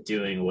back to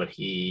doing what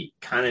he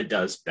kind of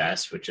does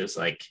best, which is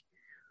like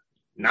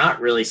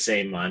not really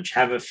say much,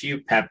 have a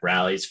few pep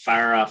rallies,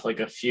 fire off like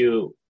a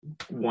few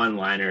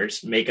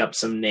one-liners, make up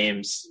some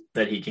names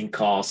that he can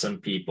call some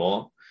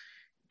people,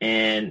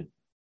 and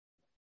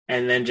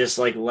then just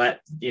like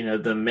let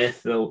the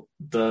myth, the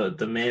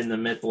man, the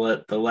myth,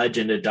 the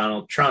legend of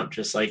Donald Trump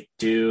just like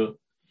do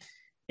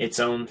its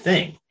own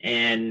thing.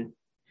 And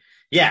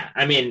yeah,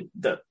 I mean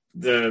the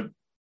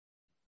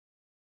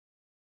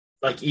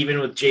like even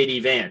with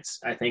JD Vance,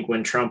 I think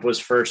when Trump was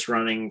first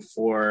running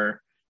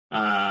for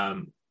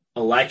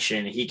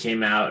election, he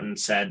came out and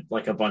said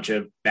like a bunch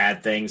of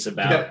bad things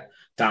about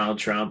Donald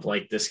Trump,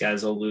 like this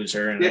guy's a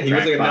loser and he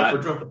was like a nut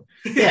for Trump.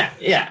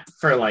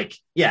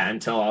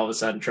 Until all of a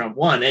sudden Trump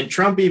won. And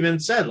Trump even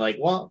said like,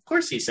 well, of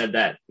course he said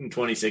that in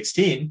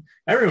 2016.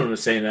 Everyone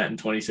was saying that in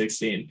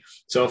 2016.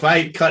 So if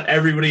I cut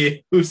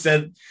everybody who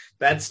said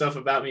that stuff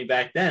about me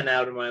back then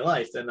out of my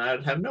life, then I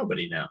would have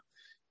nobody now.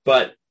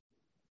 But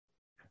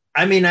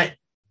I mean, I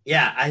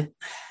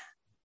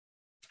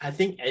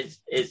think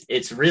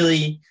it's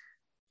really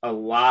a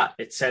lot.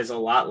 It says a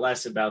lot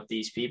less about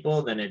these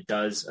people than it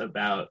does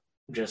about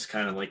just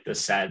kind of like the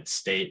sad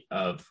state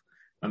of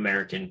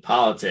American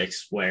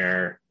politics,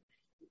 where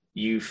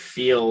you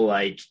feel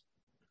like,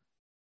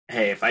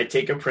 hey, if I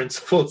take a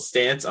principled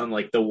stance on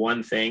like the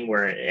one thing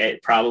where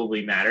it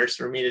probably matters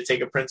for me to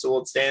take a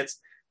principled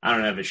stance, I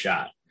don't have a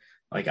shot.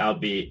 Like I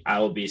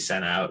will be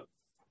sent out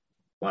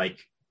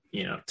like,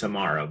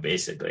 tomorrow,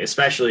 basically,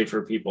 especially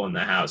for people in the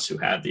House who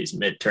have these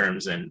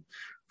midterms and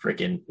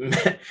freaking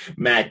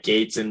Matt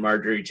Gaetz and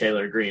Marjorie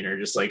Taylor Greene are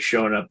just like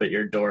showing up at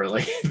your door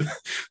like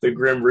the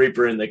Grim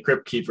Reaper and the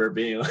Crypt Keeper,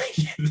 being like,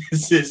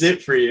 this is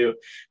it for you.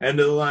 End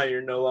of the line,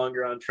 you're no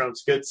longer on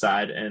Trump's good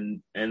side.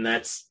 And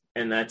that's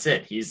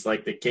it. He's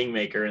like the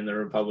kingmaker in the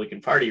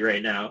Republican Party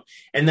right now.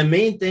 And the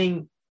main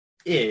thing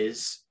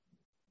is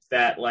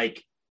that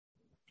like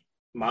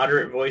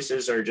moderate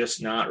voices are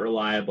just not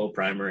reliable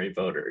primary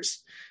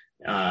voters,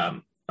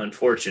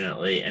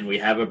 unfortunately. And we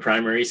have a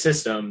primary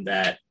system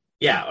that,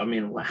 I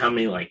mean, how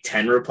many, like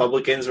 10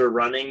 Republicans were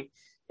running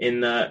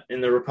in the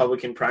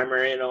Republican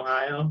primary in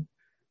Ohio?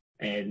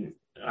 And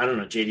I don't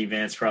know, JD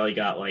Vance probably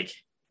got like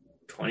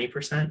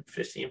 20%,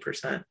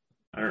 15%,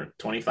 I don't know,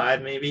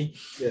 25 maybe.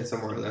 Yeah,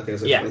 somewhere. I think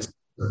it was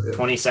like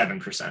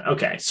 27%.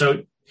 Okay.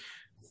 So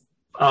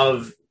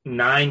of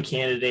 9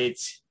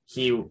 candidates,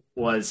 he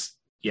was,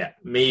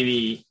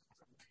 maybe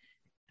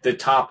the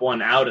top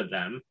one out of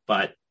them,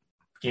 but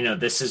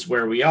this is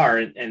where we are.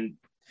 And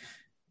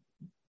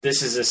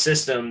this is a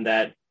system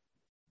that,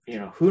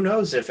 who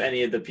knows if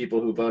any of the people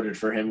who voted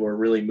for him were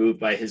really moved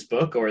by his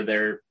book, or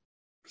they're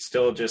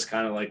still just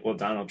kind of like, well,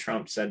 Donald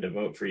Trump said to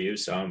vote for you,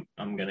 so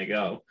I'm going to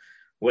go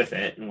with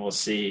it, and we'll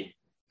see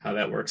how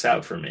that works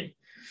out for me.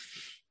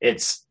 I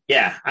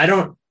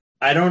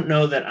don't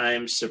know that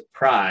I'm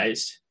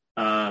surprised.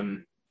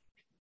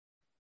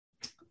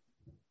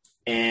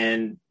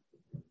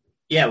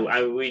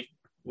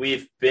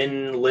 We've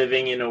been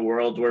living in a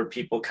world where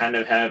people kind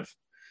of have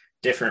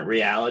different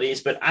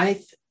realities, but I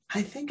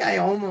think I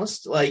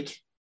almost like,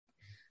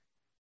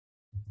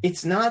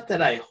 it's not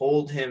that I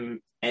hold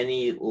him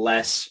any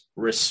less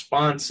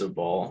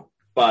responsible,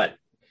 but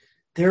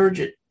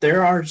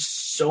there are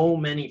so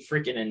many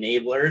freaking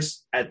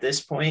enablers at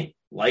this point,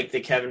 like the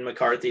Kevin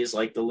McCarthy's,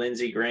 like the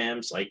Lindsey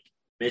Grahams, like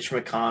Mitch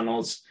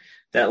McConnell's,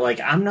 that like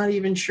I'm not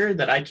even sure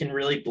that I can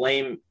really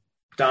blame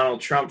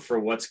Donald Trump for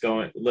what's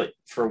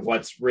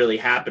really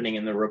happening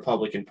in the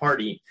Republican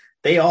Party.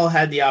 They all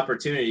had the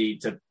opportunity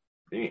to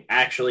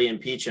actually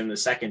impeach him the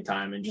second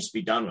time and just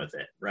be done with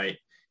it, right?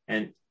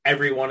 And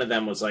every one of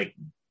them was like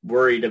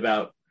worried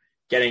about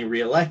getting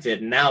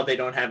reelected. And now they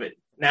don't have it.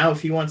 Now,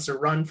 if he wants to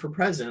run for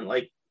president,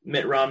 like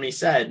Mitt Romney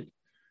said,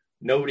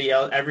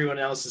 everyone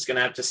else is going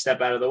to have to step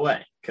out of the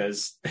way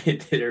because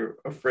they're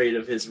afraid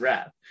of his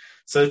wrath.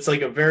 So it's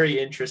like a very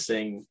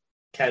interesting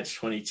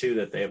catch-22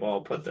 that they've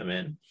all put them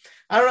in.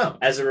 I don't know.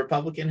 As a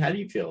Republican, how do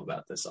you feel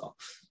about this all?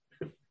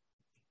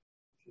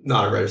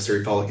 Not a registered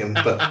Republican,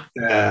 but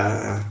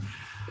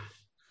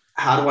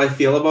how do I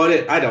feel about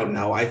it? I don't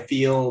know. I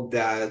feel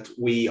that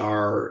we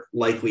are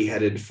likely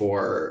headed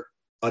for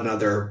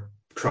another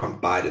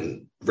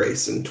Trump-Biden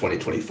race in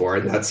 2024,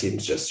 and that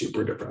seems just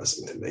super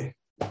depressing to me.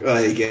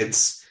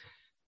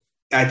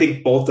 I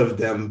think both of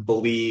them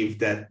believe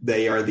that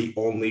they are the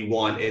only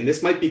one, and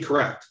this might be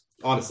correct.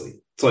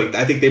 honestly. So like,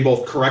 I think they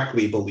both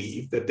correctly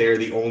believe that they're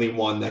the only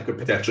one that could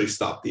potentially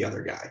stop the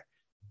other guy.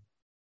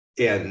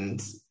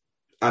 And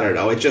I don't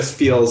know, it just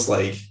feels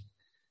like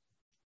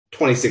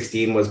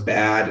 2016 was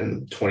bad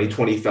and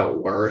 2020 felt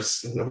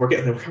worse. And we're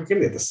getting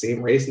at the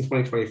same race in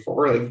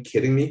 2024. Like, are you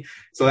kidding me?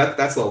 So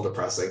that's a little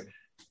depressing.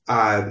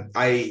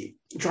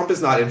 Trump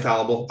is not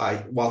infallible.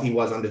 While he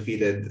was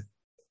undefeated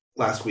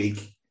last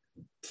week,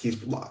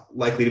 he's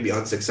likely to be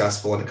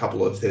unsuccessful in a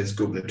couple of his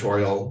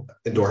gubernatorial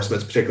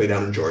endorsements, particularly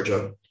down in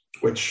Georgia,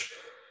 which,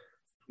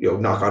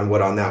 knock on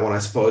wood on that one, I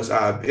suppose.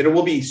 It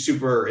will be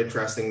super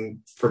interesting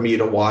for me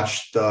to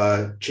watch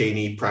the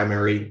Cheney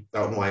primary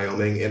out in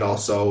Wyoming and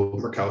also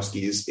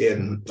Murkowski's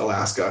in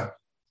Alaska,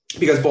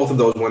 because both of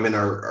those women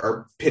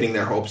are pinning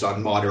their hopes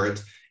on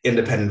moderate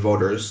independent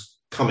voters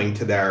coming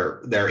to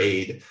their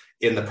aid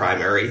in the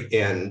primary.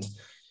 And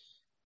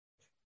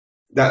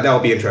that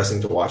will be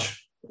interesting to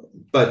watch.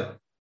 But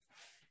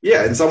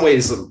yeah, in some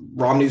ways,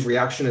 Romney's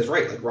reaction is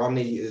right. Like,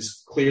 Romney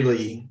is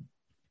clearly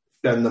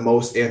been the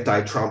most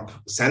anti-Trump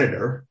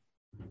senator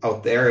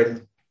out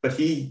there, but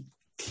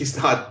he's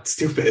not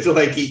stupid.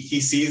 Like, he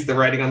sees the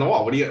writing on the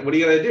wall. What are you going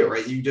to do,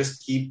 right? You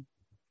just keep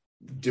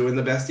doing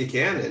the best you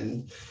can,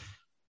 and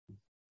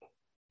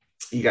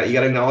you got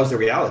to acknowledge the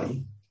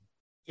reality.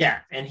 Yeah,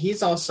 and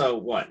he's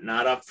also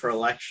not up for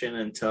election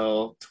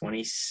until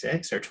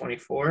 26 or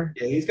 24.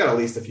 Yeah, he's got at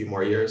least a few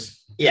more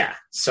years. Yeah,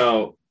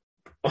 so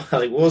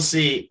like, we'll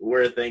see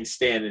where things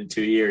stand in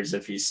 2 years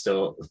if he's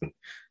still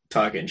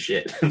talking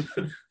shit.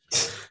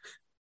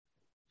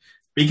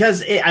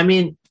 Because if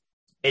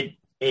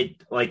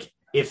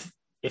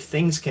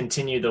things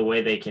continue the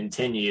way they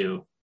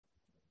continue,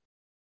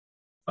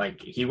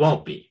 like, he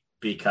won't be,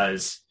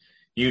 because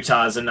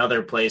Utah is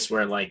another place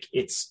where, like,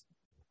 it's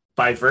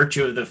by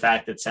virtue of the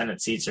fact that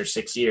Senate seats are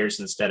 6 years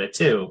instead of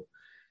 2,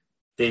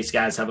 these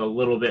guys have a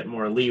little bit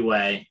more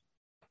leeway,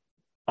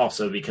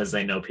 also because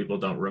they know people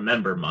don't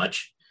remember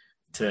much,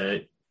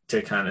 to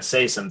kind of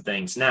say some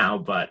things now.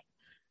 But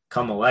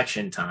come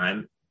election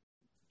time,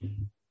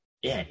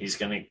 yeah,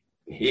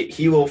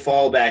 he will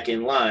fall back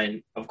in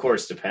line, of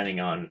course,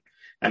 depending on,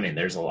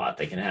 there's a lot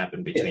that can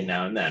happen between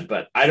now and then,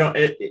 but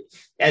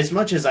as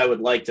much as I would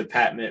like to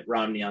pat Mitt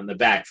Romney on the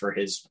back for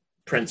his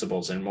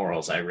principles and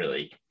morals, I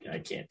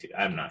can't do.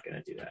 I'm not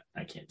going to do that.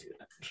 I can't do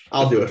that.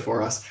 I'll do it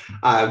for us.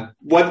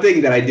 One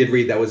thing that I did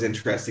read that was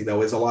interesting,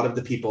 though, is a lot of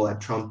the people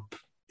that Trump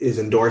is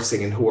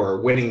endorsing and who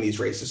are winning these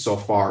races so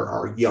far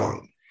are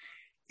young,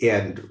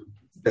 and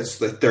that's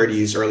the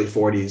 30s, early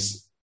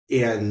 40s,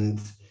 and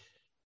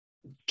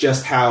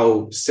just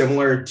how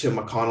similar to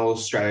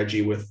McConnell's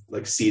strategy with,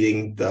 like,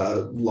 seating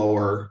the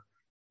lower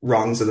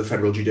rungs of the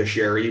federal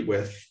judiciary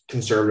with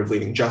conservative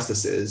leaning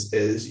justices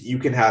is you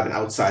can have an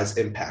outsized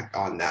impact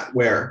on that,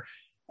 where,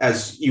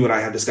 as you and I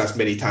have discussed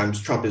many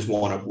times, Trump is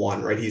one of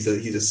one, right? He's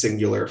a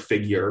singular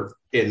figure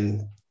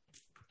in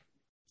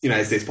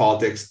United States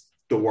politics,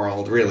 the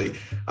world, really.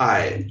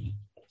 And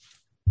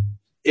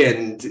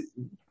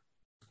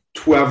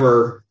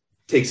whoever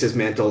takes his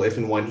mantle, if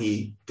and when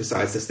he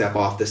decides to step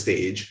off the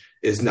stage,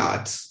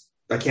 I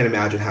can't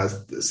imagine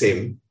has the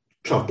same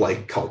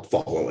Trump-like cult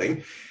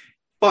following.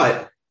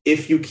 But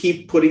if you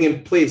keep putting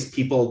in place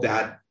people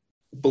that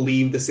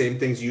believe the same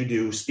things you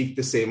do, speak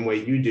the same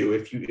way you do,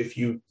 if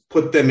you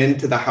put them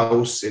into the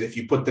House, and if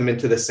you put them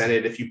into the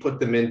Senate, if you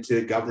put them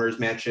into governor's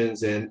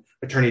mansions and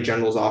attorney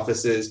general's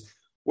offices,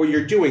 what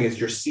you're doing is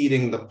you're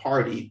seeding the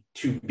party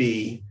to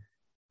be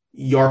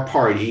your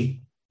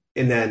party,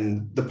 and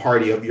then the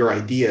party of your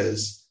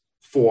ideas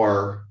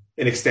for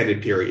an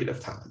extended period of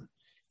time.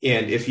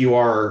 And if you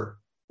are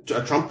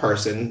a Trump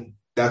person,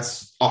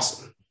 that's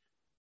awesome.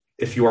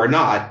 If you are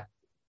not,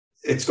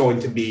 it's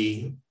going to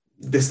be,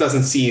 this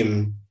doesn't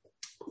seem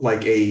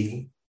like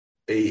a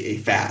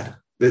fad.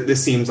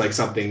 This seems like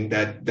something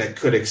that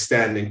could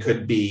extend and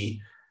could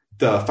be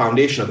the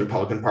foundation of the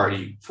Republican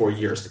Party for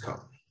years to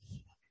come.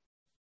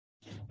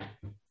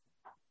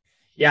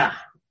 Yeah,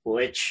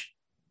 which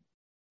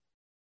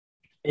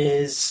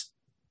is,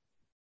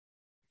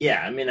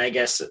 I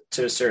guess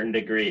to a certain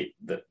degree,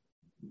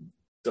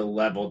 the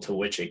level to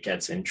which it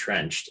gets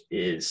entrenched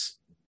is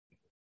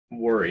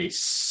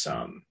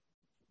worrisome.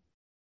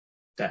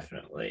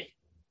 Definitely.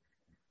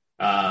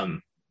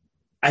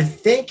 I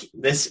think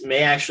this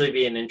may actually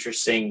be an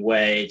interesting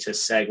way to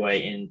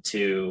segue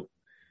into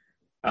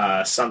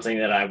something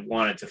that I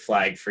wanted to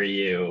flag for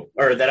you,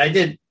 or that I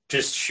did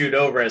just shoot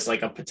over as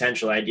like a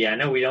potential idea. I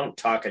know we don't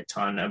talk a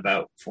ton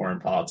about foreign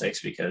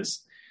politics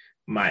because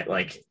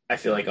I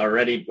feel like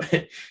already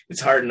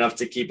it's hard enough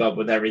to keep up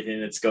with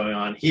everything that's going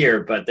on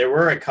here, but there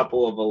were a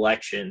couple of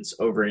elections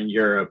over in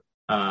Europe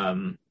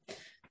that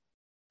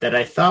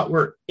I thought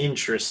were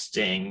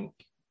interesting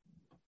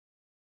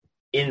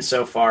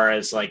insofar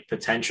as like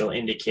potential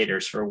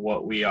indicators for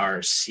what we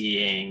are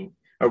seeing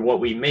or what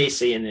we may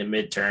see in the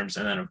midterms.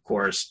 And then, of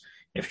course,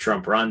 if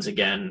Trump runs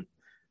again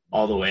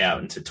all the way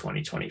out into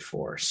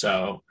 2024.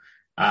 So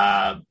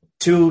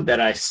two that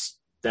I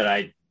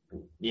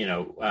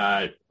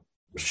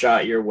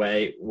shot your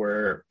way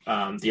were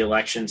the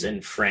elections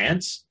in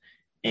France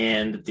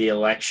and the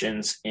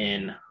elections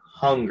in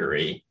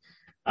Hungary.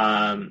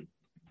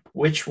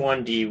 Which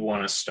one do you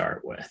want to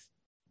start with?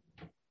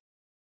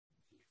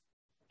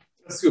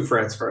 Let's do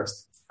France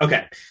first.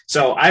 Okay,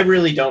 so I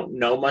really don't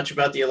know much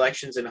about the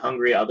elections in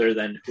Hungary other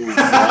than who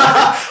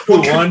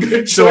won.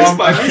 Good So choice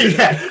by me.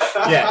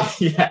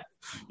 yeah.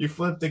 You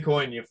flipped the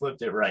coin. You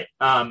flipped it right.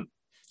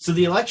 So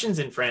the elections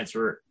in France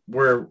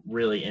were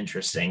really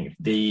interesting.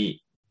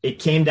 It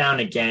came down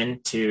again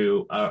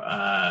to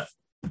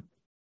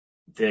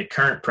the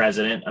current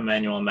president,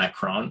 Emmanuel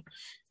Macron,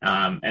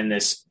 and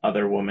this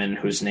other woman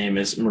whose name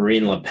is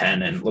Marine Le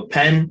Pen. And Le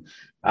Pen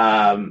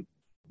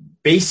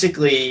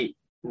basically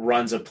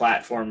runs a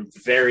platform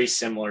very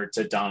similar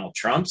to Donald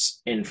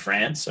Trump's in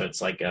France. So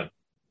it's like a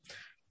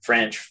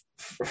France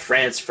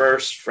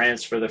first,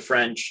 France for the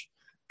French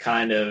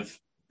kind of.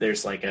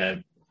 There's like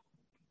a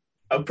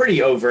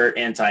pretty overt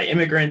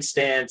anti-immigrant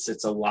stance.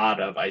 It's a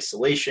lot of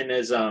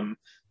isolationism,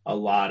 a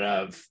lot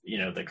of,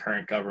 the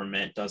current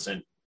government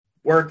doesn't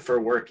work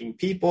for working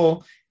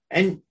people.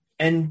 And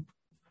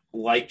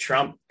like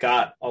Trump,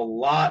 got a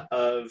lot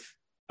of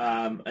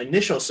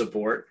initial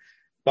support,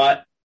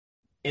 but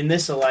in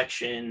this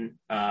election,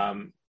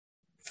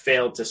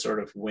 failed to sort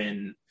of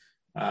win,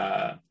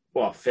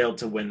 failed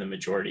to win the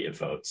majority of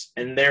votes.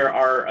 And there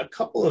are a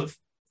couple of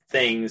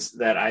things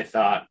that I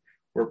thought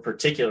were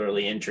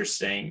particularly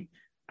interesting.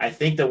 I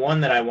think the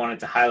one that I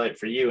wanted to highlight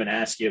for you and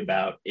ask you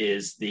about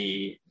is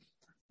the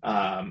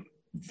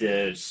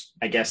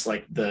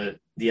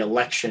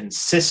election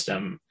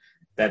system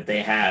that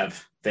they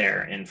have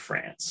there in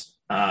France.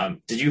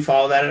 Did you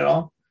follow that at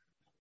all?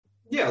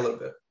 Yeah, a little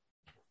bit.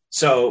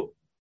 So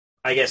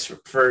I guess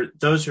for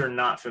those who are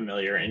not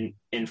familiar,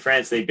 in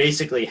France, they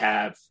basically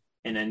have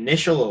an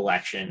initial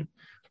election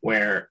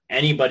where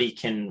anybody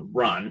can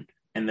run,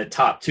 and the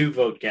top two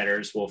vote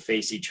getters will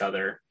face each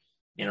other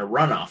in a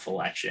runoff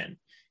election.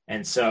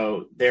 And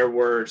so there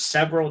were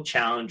several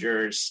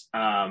challengers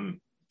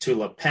to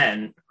Le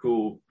Pen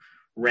who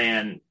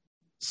ran,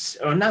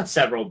 or not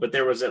several, but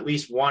there was at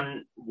least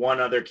one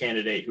other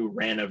candidate who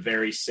ran a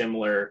very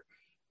similar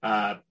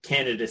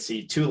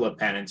candidacy to Le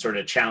Pen and sort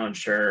of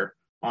challenged her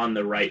on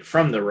the right,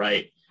 from the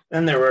right.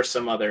 Then there were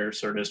some other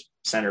sort of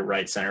center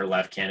right, center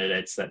left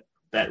candidates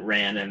that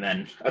ran, and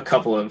then a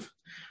couple of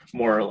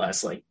more or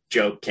less like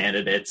joke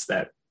candidates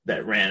that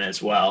ran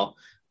as well.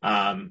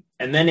 And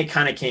then it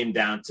kind of came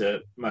down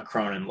to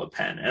Macron and Le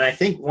Pen. And I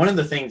think one of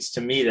the things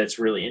to me that's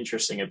really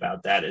interesting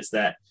about that is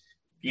that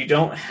you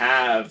don't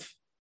have,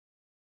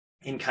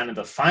 in kind of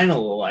the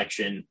final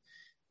election,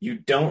 you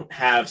don't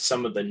have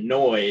some of the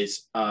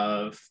noise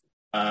of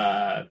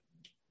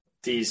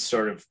these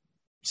sort of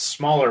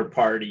smaller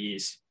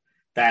parties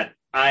that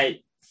I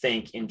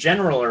think in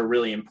general are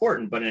really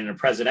important, but in a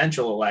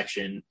presidential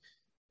election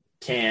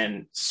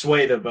can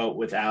sway the vote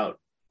without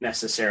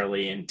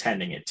necessarily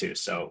intending it to.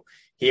 So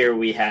here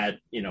we had,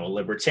 a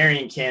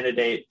libertarian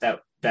candidate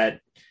that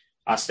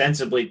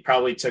ostensibly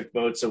probably took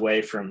votes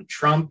away from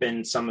Trump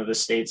in some of the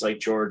states like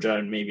Georgia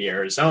and maybe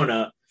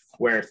Arizona,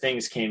 where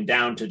things came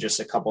down to just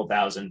a couple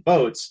thousand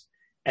votes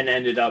and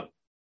ended up,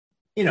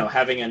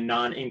 having a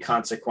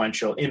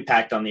non-inconsequential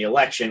impact on the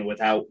election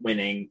without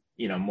winning,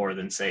 more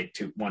than say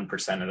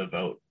 1% of the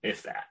vote,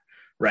 if that,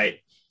 right?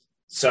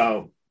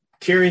 So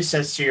curious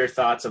as to your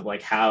thoughts of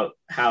like how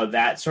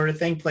that sort of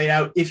thing played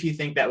out, if you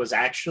think that was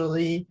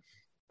actually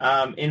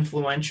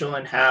influential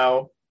in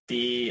how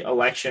the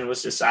election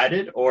was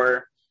decided,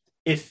 or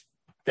if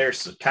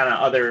there's kind of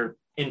other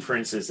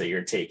inferences that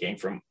you're taking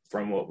from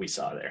what we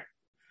saw there.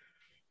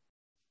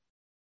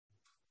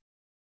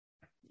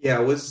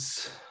 Yeah, it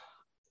was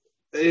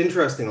an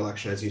interesting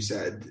election, as you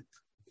said,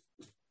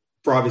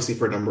 for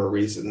a number of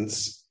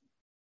reasons.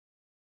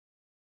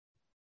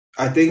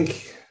 I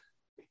think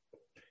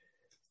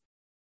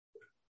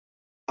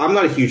I'm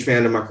not a huge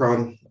fan of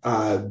Macron,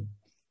 at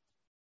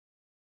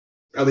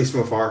least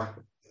from afar.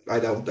 I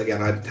don't,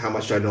 how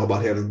much do I know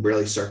about him?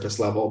 Really surface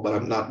level, but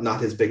I'm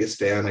not his biggest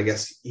fan. I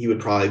guess he would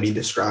probably be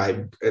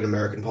described in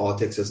American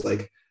politics as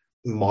like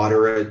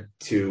moderate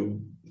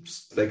to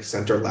like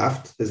center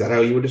left. Is that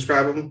how you would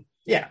describe him?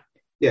 Yeah.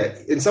 Yeah.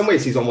 In some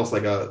ways, he's almost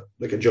like a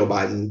Joe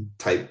Biden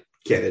type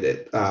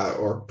candidate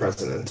or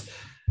president,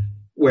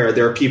 where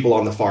there are people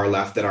on the far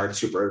left that aren't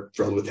super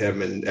thrilled with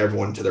him, and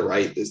everyone to the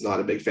right is not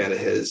a big fan of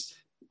his.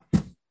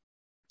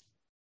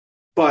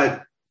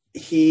 But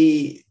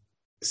he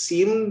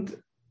seemed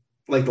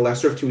like the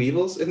lesser of two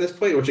evils in this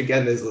point, which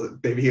again is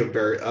maybe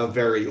a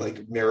very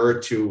like mirror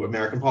to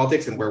American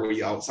politics, and where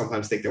we all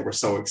sometimes think that we're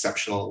so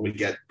exceptional. We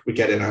get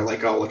in our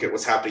like, oh, look at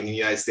what's happening in the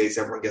United States.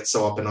 Everyone gets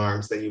so up in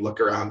arms. Then you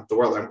look around the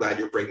world. I'm glad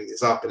you're bringing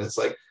this up. And it's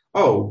like,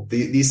 oh,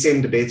 these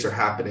same debates are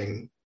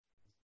happening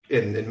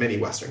in many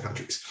Western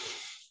countries.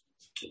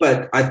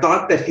 But I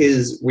thought that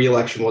his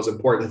reelection was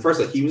important. First,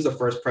 like he was the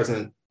first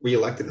president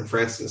reelected in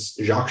France since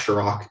Jacques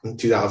Chirac in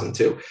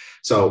 2002.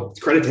 So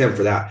credit to him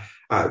for that.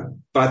 But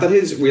I thought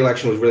his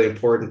reelection was really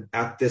important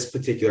at this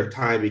particular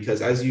time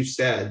because, as you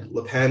said,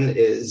 Le Pen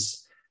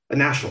is a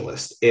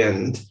nationalist.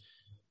 And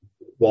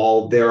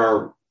while there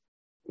are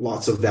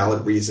lots of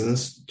valid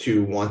reasons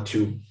to want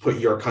to put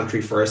your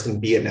country first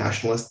and be a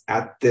nationalist.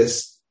 At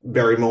this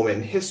very moment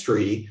in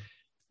history,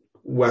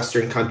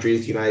 Western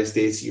countries, the United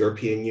States,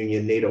 European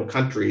Union, NATO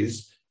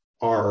countries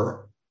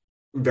are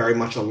very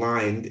much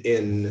aligned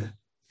in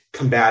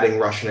combating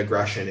Russian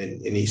aggression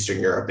in Eastern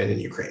Europe and in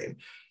Ukraine.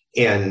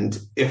 And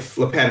if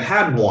Le Pen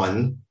had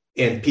won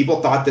and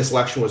people thought this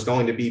election was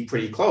going to be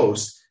pretty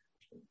close,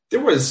 there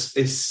was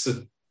a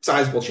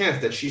sizable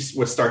chance that she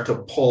would start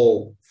to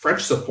pull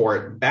French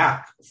support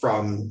back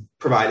from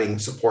providing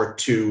support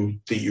to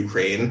the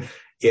Ukraine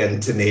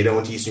and to NATO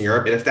and to Eastern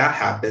Europe. And if that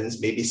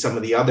happens, maybe some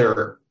of the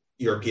other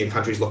European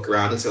countries look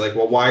around and say, like,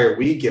 well, why are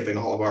we giving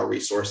all of our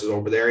resources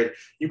over there? And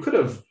you could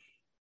have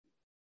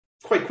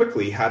quite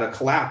quickly had a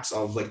collapse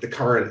of like the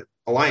current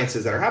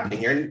alliances that are happening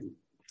here. And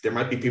there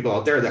might be people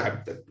out there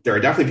there are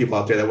definitely people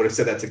out there that would have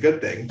said that's a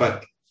good thing,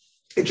 but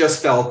it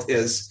just felt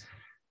as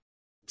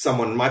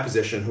someone in my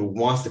position who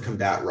wants to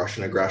combat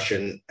Russian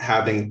aggression,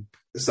 having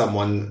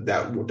someone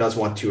that does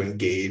want to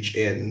engage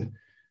in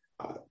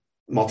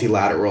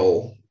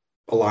multilateral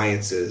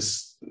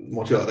alliances,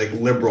 like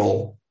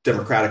liberal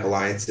democratic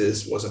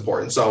alliances was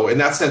important. So in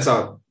that sense,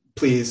 I'm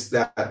pleased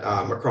that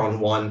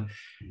Macron won.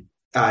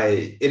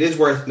 It is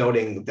worth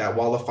noting that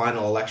while the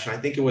final election,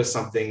 it was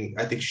like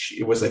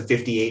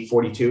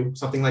 58-42,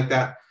 something like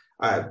that.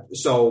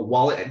 So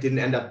while it didn't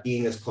end up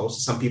being as close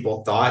as some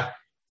people thought,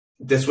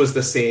 this was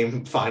the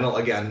same final.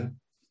 Again,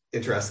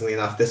 interestingly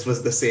enough, this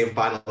was the same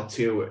final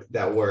two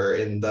that were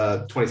in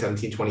the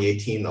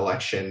 2017-2018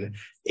 election.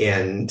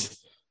 And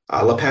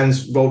Le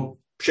Pen's vote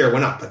share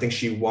went up. I think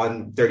she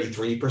won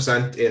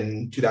 33%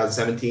 in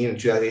 2017 and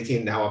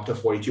 2018, now up to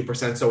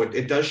 42%. So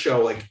it does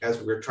show, like,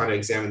 as we're trying to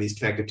examine these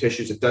connective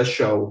tissues, it does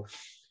show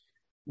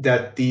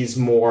that these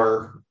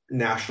more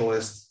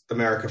nationalist,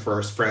 America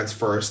first, France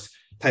first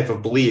type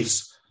of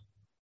beliefs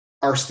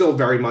are still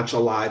very much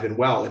alive and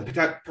well, and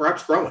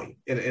perhaps growing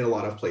in a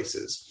lot of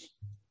places,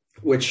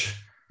 which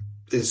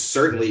is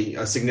certainly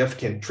a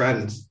significant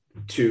trend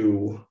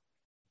to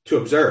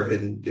observe.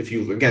 And if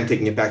you, again,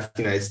 taking it back to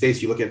the United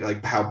States, you look at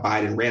like how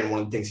Biden ran, one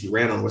of the things he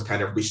ran on was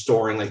kind of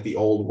restoring like the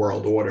old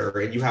world order.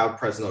 And you have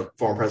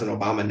former President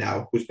Obama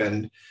now, who's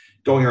been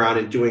going around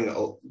and been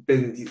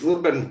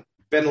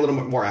a little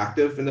bit more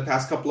active in the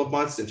past couple of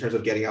months in terms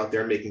of getting out there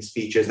and making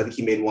speeches. I think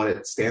he made one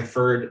at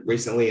Stanford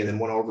recently, and then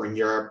one over in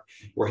Europe,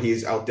 where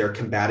he's out there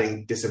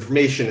combating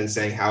disinformation and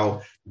saying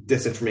how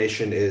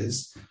disinformation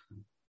is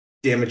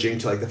damaging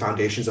to like the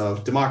foundations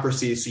of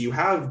democracy. So you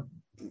have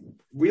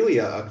really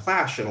a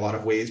clash in a lot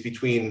of ways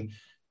between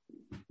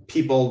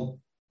people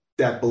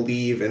that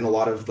believe in a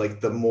lot of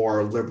like the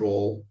more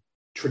liberal,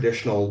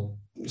 traditional,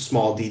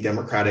 small d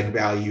democratic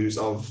values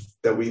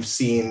that we've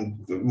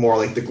seen more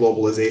like the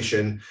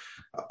globalization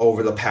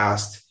over the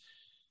past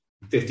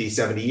 50,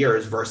 70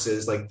 years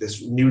versus like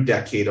this new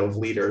decade of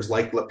leaders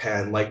like Le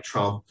Pen, like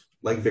Trump,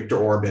 like Viktor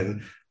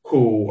Orban,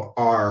 who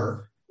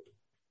are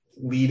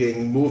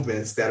leading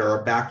movements that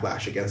are a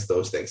backlash against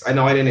those things. I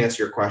know I didn't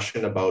answer your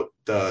question about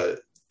the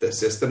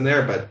system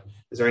there, but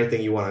is there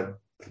anything you want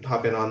to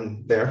hop in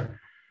on there?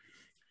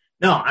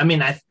 No, I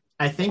mean,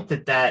 I think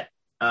that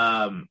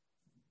I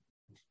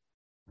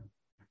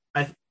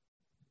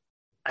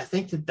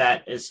think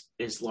that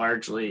is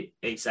largely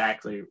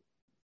exactly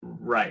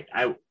right.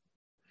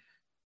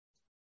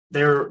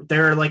 There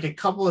are like a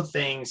couple of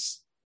things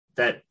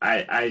that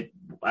I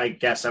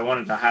guess I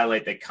wanted to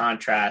highlight that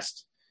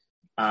contrast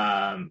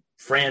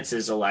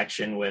France's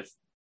election with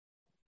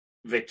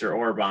Viktor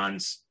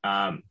Orban's,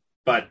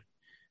 but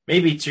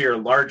maybe to your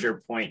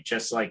larger point,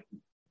 just like,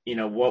 you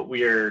know, what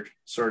we're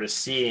sort of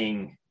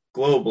seeing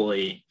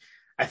globally,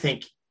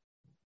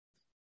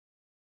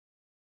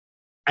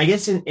 I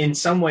guess in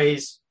some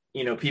ways,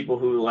 you know, people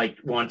who like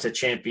want to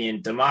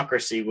champion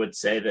democracy would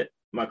say that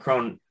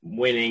Macron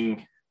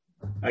winning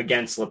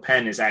against Le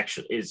Pen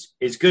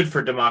is good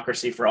for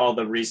democracy for all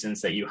the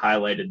reasons that you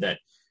highlighted,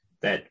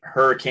 that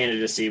her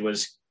candidacy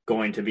was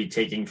going to be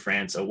taking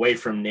France away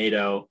from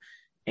NATO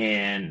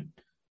and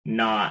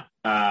not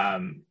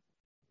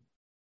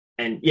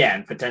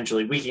and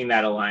potentially weakening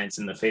that alliance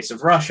in the face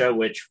of Russia,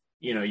 which,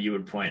 you know, you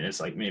would point as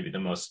like maybe the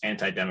most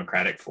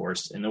anti-democratic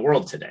force in the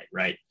world today,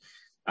 right?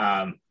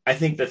 I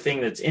think the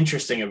thing that's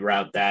interesting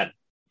about that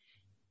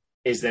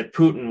is that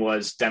Putin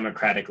was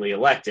democratically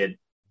elected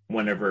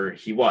whenever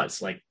he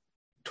was, like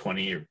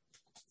 20 or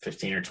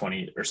 15 or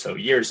 20 or so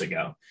years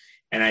ago.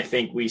 And I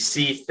think we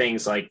see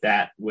things like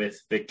that with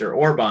Viktor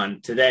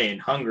Orban today in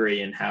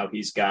Hungary, and how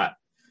he's got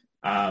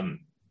kind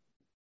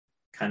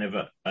of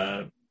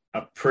a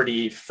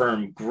pretty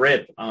firm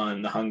grip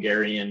on the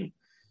Hungarian,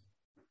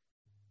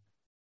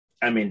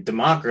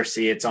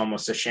 democracy. It's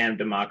almost a sham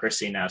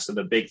democracy now. So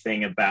the big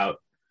thing about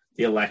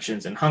the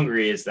elections in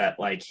Hungary is that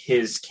like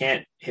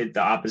the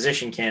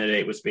opposition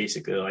candidate was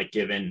basically like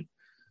given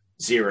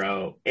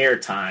zero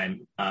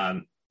airtime.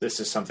 This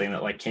is something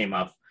that like came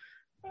up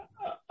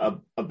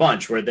a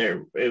bunch,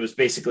 where it was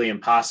basically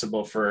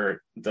impossible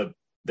for the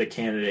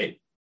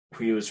candidate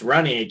who he was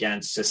running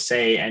against to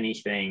say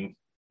anything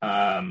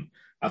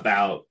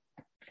about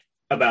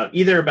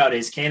either about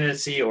his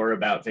candidacy or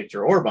about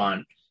Viktor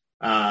Orban.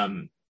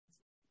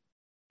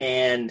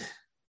 And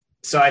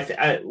so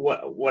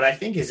what I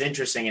think is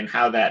interesting and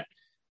how that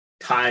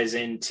ties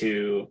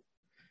into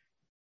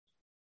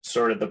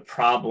sort of the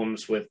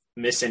problems with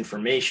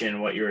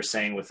misinformation, what you were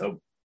saying with, how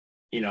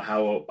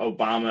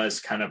Obama is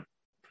kind of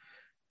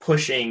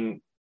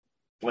pushing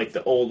like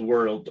the old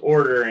world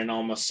order and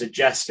almost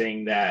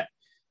suggesting that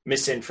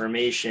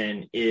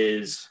misinformation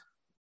is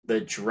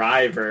the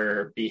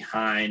driver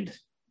behind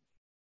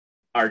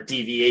our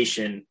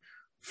deviation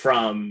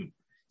from,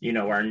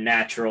 our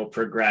natural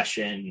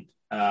progression,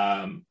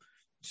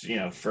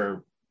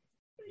 for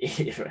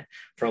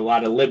a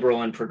lot of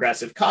liberal and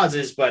progressive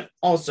causes, but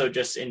also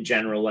just in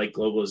general, like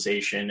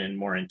globalization and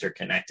more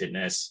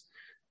interconnectedness.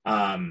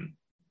 And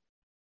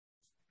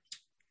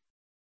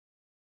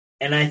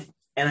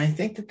I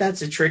think that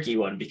that's a tricky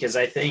one, because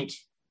I think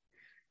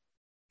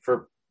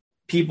for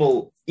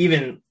people,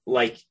 even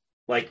like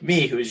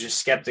me, who is just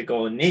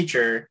skeptical in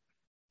nature,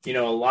 a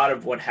lot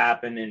of what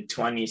happened in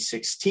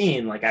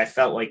 2016, like I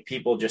felt like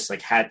people just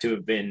like had to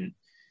have been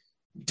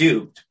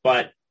duped.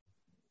 But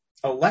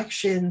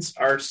elections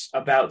are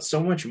about so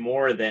much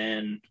more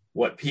than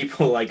what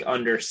people like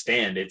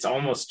understand. It's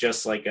almost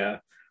just like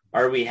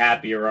are we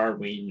happy or are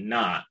we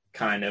not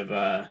kind of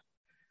a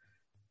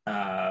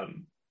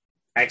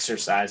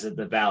exercise at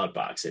the ballot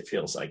box, it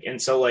feels like.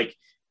 And so like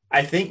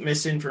I think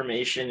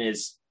misinformation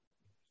is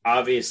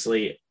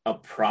obviously a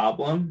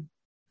problem.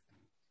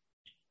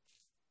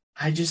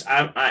 I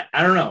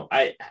don't know.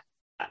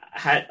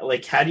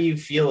 How do you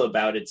feel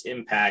about its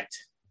impact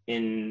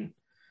in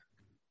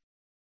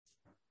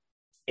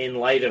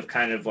light of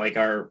kind of like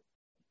our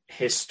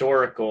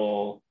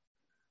historical,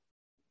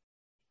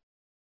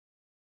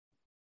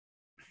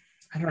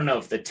 I don't know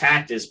if the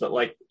tact is, but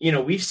like,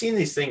 we've seen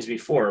these things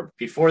before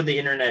the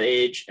internet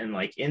age and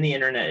like in the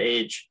internet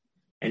age.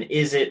 And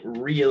is it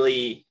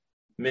really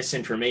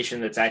misinformation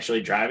that's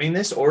actually driving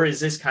this? Or is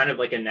this kind of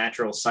like a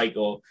natural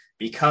cycle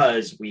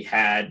because we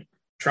had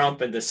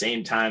Trump at the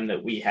same time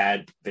that we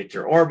had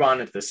Viktor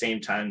Orban, at the same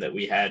time that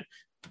we had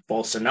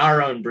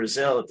Bolsonaro in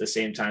Brazil, at the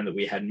same time that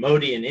we had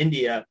Modi in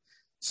India?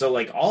 So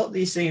like all of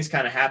these things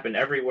kind of happen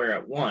everywhere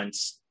at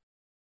once.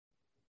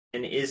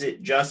 And is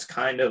it just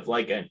kind of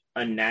like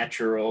a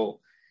natural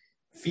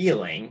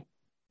feeling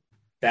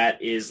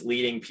that is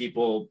leading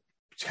people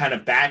kind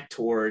of back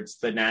towards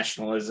the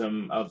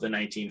nationalism of the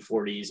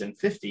 1940s and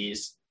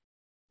 50s?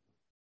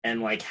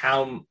 And like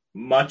how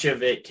much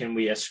of it can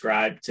we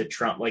ascribe to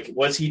Trump? Like,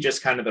 was he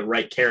just kind of the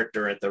right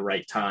character at the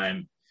right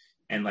time?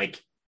 And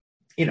like,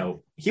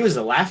 he was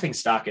a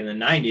laughingstock in the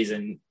 90s,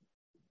 and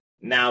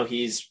now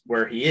he's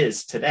where he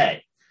is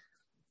today.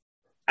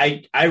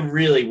 I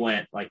really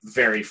went like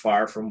very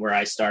far from where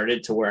I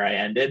started to where I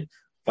ended,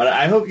 but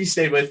I hope you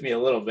stayed with me a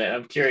little bit.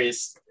 I'm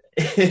curious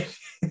if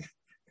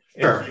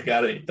you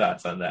got any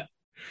thoughts on that.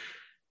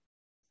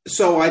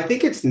 So I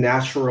think it's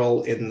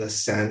natural in the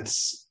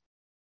sense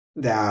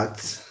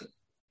that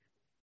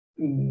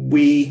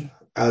we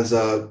as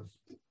a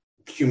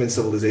human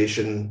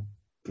civilization,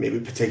 maybe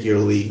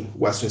particularly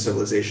Western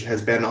civilization,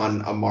 has been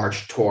on a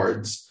march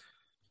towards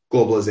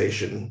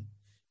globalization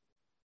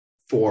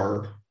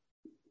for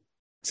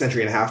a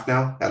century and a half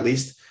now, at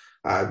least,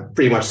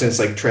 pretty much since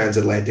like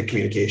transatlantic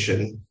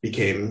communication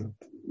became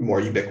more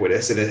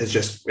ubiquitous, and it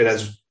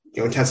has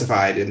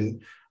intensified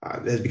and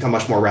has become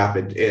much more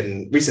rapid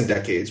in recent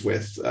decades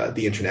with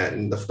the internet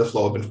and the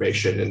flow of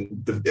information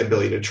and the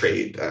ability to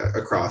trade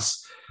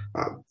across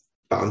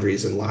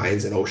boundaries and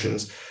lines and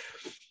oceans.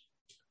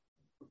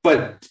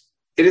 But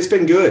it has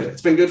been good.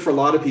 It's been good for a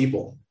lot of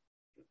people,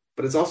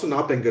 but it's also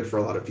not been good for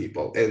a lot of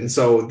people. And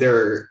so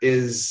there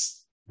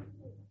is,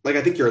 like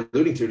I think you're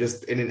alluding to,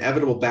 just an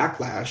inevitable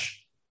backlash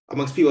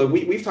amongst people.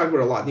 We've talked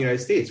about a lot in the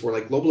United States, where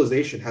like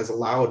globalization has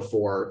allowed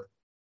for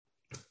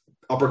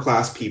upper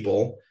class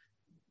people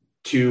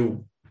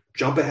to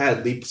jump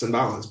ahead leaps and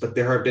bounds, but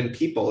there have been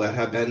people that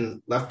have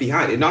been left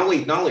behind, and not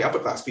only upper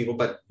class people,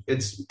 but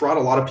it's brought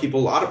a lot of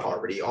people out of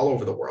poverty all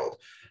over the world.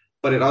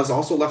 But it has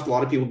also left a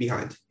lot of people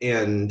behind,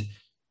 and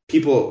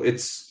people,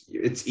 it's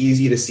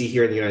easy to see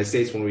here in the United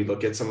States when we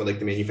look at some of like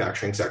the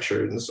manufacturing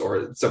sections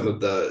or some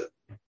of the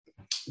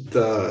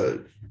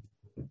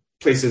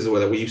places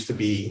where we used to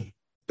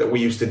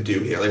do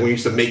here, like we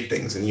used to make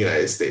things in the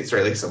United States,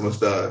 right? Like some of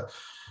the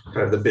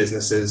kind of the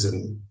businesses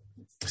and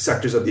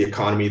sectors of the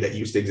economy that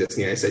used to exist in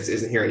the United States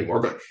isn't here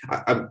anymore. But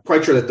I'm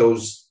quite sure that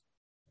those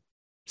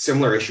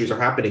similar issues are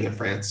happening in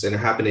France and are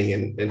happening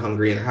in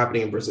Hungary and are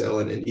happening in Brazil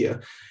and India.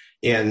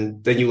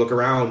 And then you look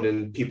around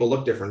and people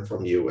look different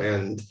from you.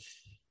 And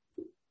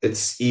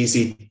it's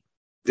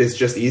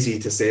just easy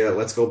to say that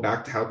let's go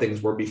back to how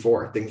things were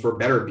before. Things were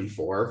better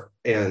before.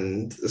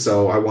 And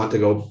so I want to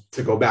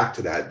go back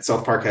to that.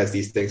 South Park has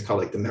these things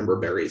called like the member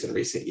berries in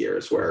recent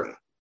years, where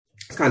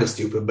it's kind of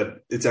stupid,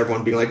 but it's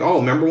everyone being like, oh,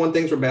 remember when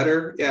things were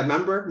better? Yeah,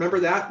 remember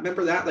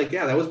that? Like,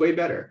 yeah, that was way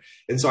better.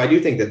 And so I do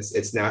think that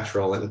it's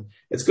natural, and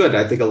it's good,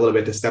 I think, a little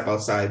bit to step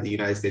outside the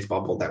United States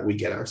bubble that we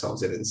get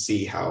ourselves in and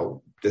see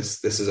how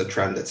this is a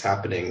trend that's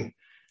happening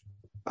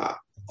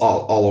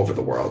all over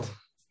the world.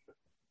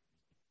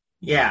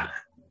 Yeah.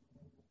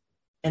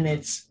 And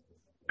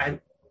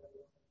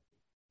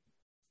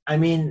I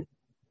mean,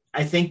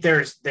 I think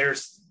there's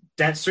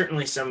that's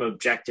certainly some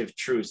objective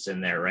truths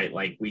in there, right?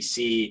 Like we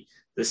see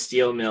the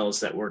steel mills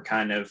that were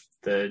kind of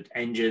the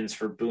engines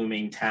for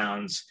booming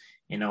towns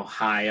in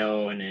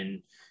Ohio and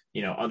in,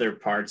 other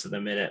parts of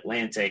the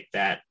mid-Atlantic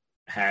that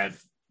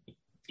have,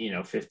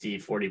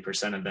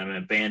 40% of them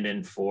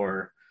abandoned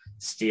for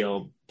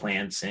steel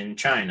plants in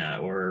China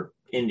or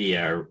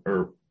India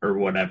or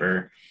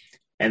whatever.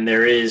 And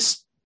there is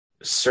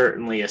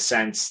certainly a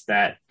sense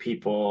that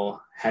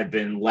people had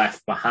been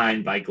left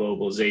behind by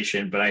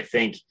globalization. But I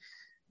think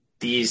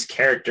these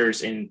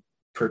characters in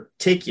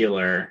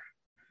particular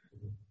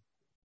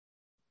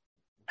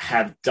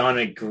have done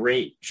a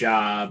great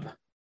job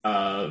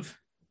of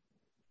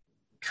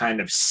kind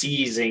of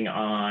seizing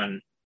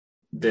on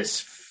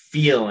this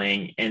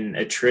feeling and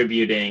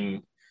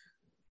attributing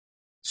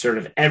sort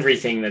of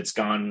everything that's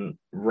gone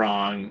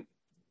wrong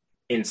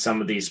in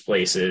some of these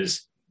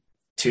places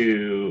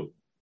to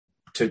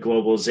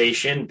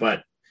globalization,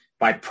 but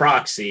by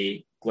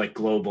proxy, like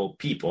global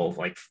people,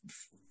 like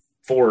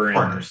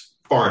foreigners.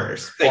 Right,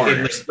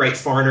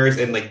 foreigners,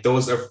 and like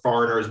those are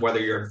foreigners, whether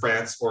you're in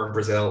France or in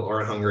Brazil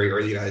or in Hungary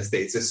or the United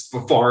States. It's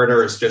for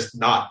foreigners, just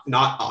not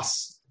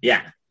us.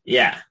 Yeah,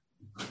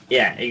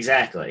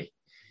 exactly.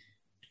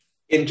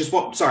 And just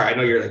sorry, I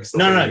know you're like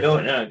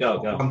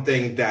go. One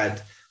thing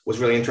that was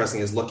really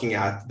interesting is looking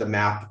at the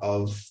map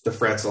of the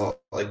France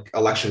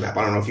election map.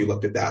 I don't know if you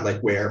looked at that, like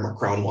where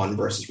Macron won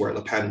versus where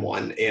Le Pen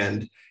won,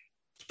 and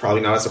it's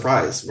probably not a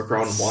surprise.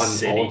 Macron won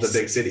all of the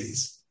big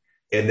cities,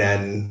 and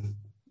then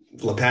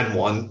Le Pen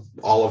won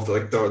all of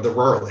the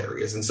rural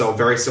areas. And so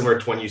very similar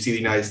to when you see the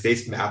United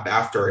States map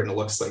after, and it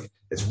looks like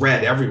it's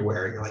red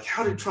everywhere, and you're like,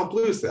 how did Trump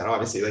lose that?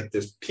 Obviously, like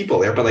there's people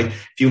there, but like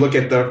if you look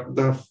at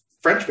the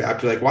French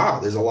map, you're like, wow,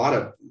 there's a lot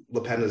of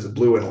Le Pen is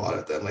blue in a lot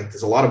of them. Like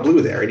there's a lot of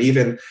blue there. And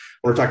even when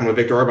we're talking about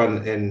Viktor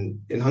Orban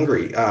in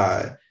Hungary,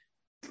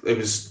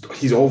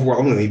 he's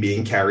overwhelmingly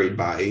being carried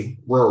by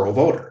rural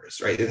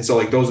voters, right? And so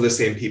like those are the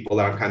same people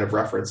that I'm kind of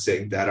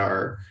referencing that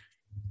are,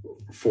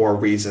 for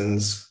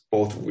reasons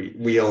both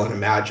real and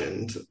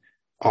imagined,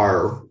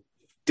 are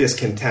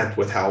discontent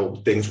with how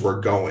things were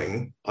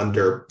going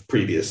under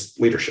previous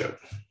leadership.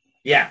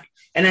 Yeah.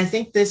 And I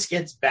think this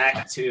gets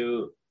back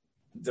to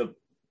the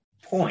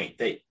point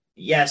that,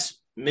 yes,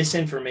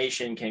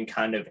 misinformation can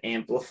kind of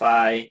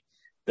amplify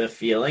the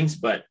feelings,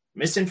 but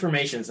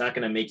misinformation is not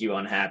going to make you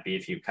unhappy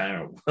if you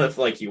kind of live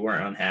like you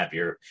weren't unhappy,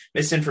 or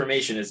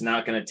misinformation is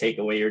not going to take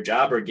away your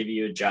job or give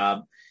you a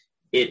job.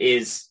 It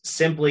is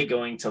simply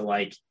going to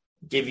like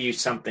give you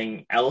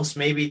something else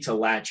maybe to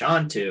latch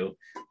onto,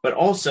 but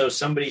also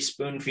somebody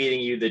spoon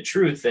feeding you the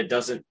truth that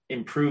doesn't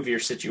improve your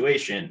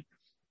situation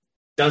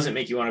doesn't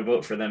make you want to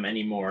vote for them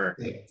anymore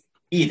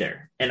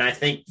either. And I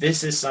think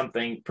this is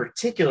something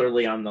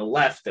particularly on the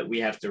left that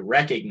we have to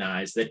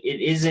recognize, that it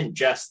isn't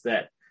just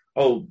that,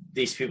 oh,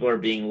 these people are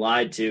being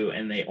lied to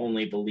and they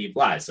only believe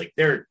lies. Like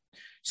there are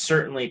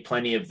certainly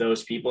plenty of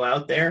those people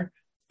out there,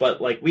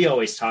 but like we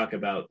always talk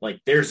about, like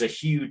there's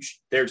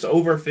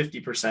over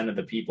 50% of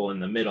the people in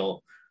the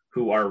middle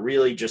who are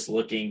really just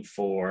looking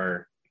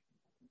for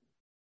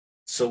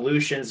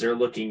solutions. They're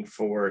looking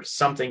for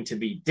something to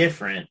be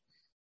different.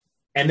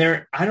 And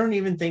I don't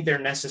even think they're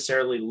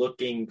necessarily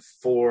looking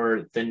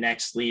for the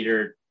next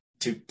leader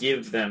to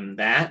give them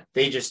that.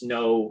 They just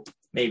know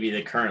maybe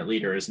the current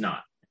leader is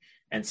not.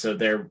 And so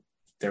they're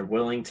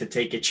willing to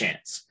take a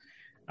chance.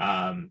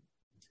 And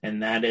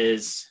that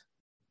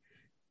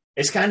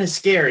it's kind of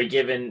scary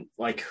given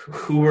like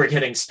who we're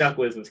getting stuck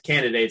with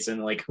candidates,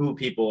 and like who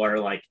people are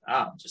like,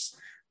 just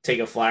take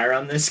a flyer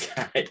on this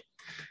guy,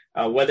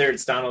 whether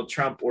it's Donald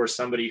Trump or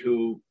somebody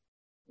who,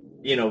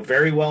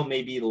 very well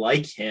maybe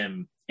like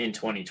him in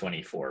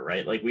 2024,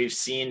 right? Like we've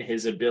seen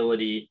his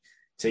ability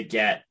to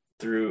get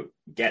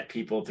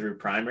people through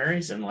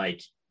primaries, and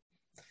like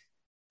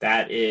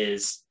that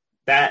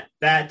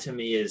to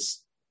me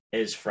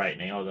is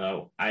frightening.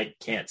 Although I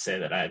can't say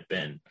that I've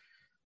been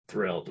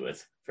thrilled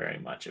with very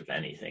much of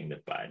anything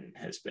that Biden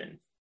has been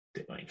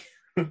doing.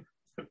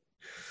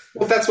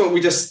 Well, that's what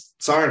we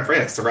just saw in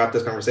France, to wrap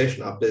this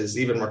conversation up, is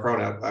even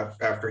Macron,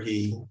 after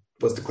he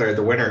was declared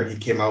the winner, he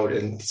came out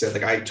and he said,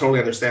 like, I totally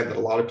understand that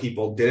a lot of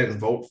people didn't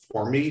vote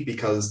for me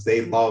because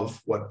they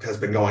love what has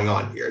been going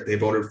on here. They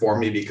voted for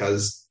me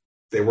because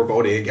they were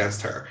voting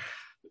against her.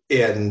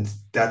 And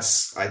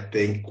that's, I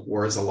think,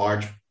 was a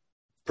large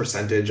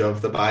percentage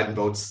of the Biden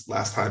votes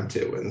last time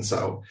too. And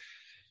so,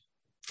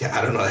 yeah,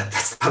 I don't know.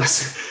 That's not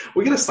us.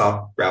 We're going to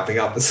stop wrapping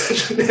up in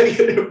such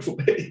negative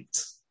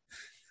ways.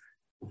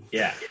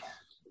 Yeah.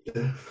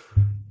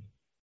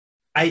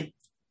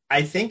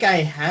 I think I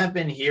have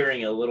been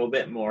hearing a little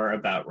bit more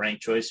about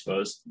ranked choice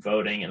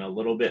voting and a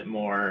little bit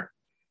more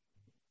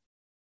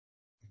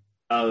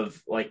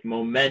of like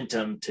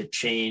momentum to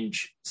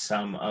change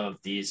some of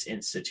these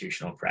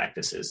institutional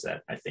practices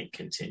that I think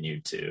continue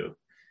to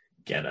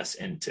get us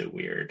into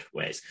weird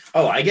ways.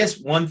 Oh, I guess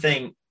one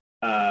thing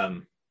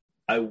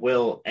I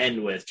will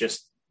end with,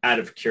 just out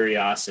of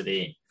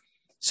curiosity.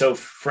 So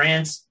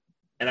France,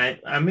 and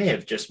I may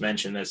have just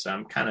mentioned this,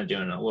 I'm kind of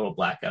doing a little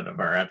blackout of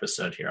our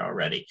episode here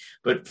already,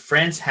 but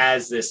France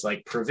has this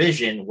like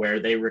provision where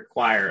they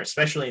require,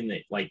 especially in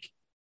the like,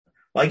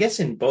 well, I guess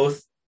in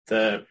both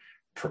the,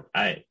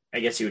 I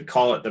guess you would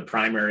call it the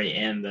primary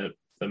and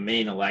the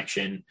main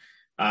election,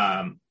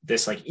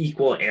 this like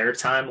equal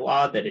airtime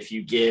law that if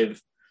you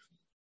give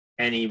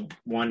any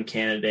one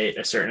candidate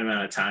a certain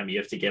amount of time, you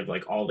have to give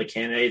like all the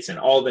candidates, and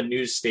all the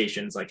news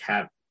stations like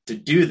have to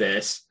do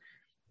this.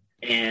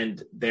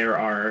 And there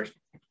are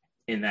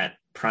in that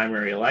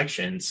primary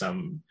election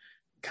some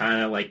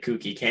kind of like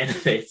kooky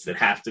candidates that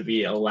have to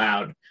be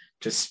allowed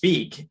to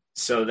speak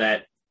so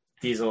that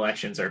these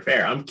elections are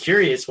fair. I'm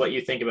curious what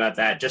you think about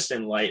that, just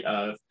in light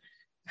of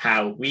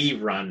how we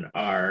run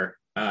our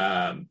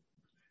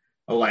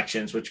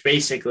elections, which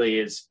basically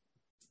is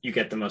you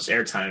get the most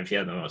airtime if you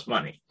have the most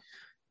money.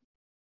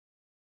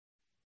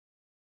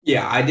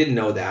 Yeah, I didn't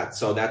know that.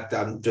 So that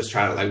I'm just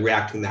trying to like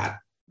reacting that.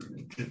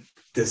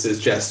 This is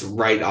just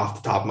right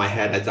off the top of my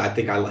head. I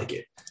think I like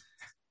it.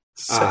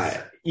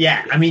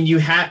 Yeah, I mean, you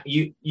have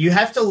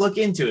to look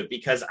into it,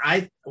 because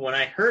when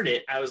I heard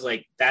it, I was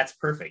like, that's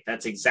perfect.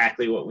 That's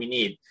exactly what we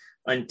need.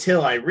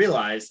 Until I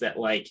realized that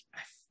like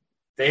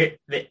I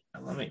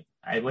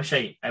wish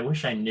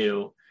I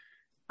knew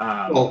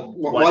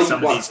what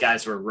some of these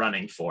guys were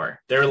running for.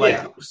 They're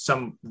like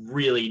some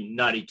really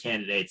nutty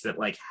candidates that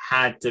like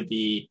had to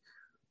be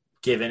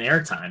given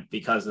airtime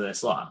because of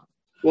this law.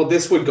 Well,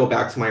 this would go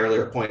back to my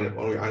earlier point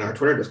when we were on our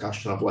Twitter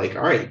discussion of like,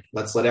 all right,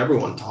 let's let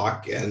everyone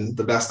talk. And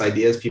the best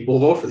ideas, people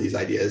will vote for these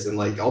ideas. And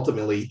like,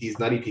 ultimately, these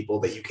nutty people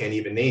that you can't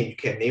even name, you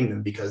can't name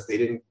them because they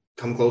didn't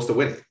come close to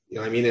winning. You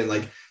know what I mean? And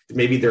like,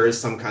 maybe there is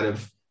some kind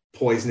of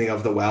poisoning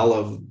of the well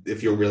of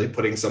if you're really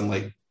putting some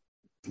like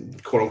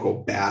quote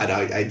unquote bad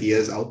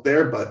ideas out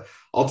there. But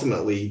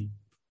ultimately,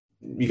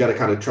 you got to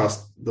kind of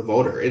trust the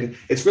voter. And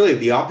it's really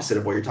the opposite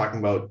of what you're talking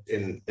about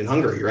in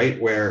Hungary, right?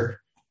 Where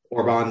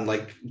Orban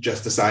like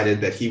just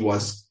decided that he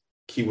was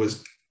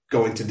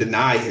going to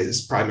deny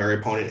his primary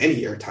opponent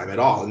any airtime at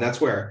all. And that's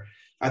where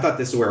I thought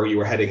this is where we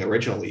were heading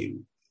originally,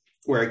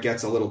 where it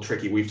gets a little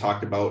tricky. We've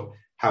talked about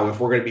how if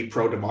we're going to be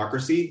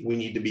pro-democracy, we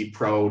need to be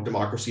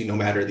pro-democracy no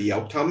matter the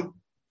outcome,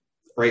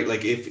 right?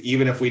 Like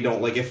even if we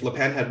don't, like if Le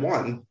Pen had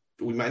won,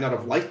 we might not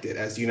have liked it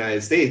as the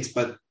United States,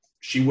 but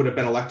she would have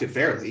been elected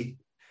fairly.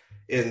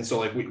 And so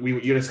like you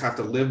just have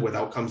to live with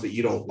outcomes that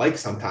you don't like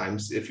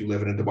sometimes if you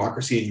live in a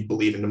democracy and you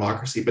believe in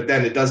democracy. But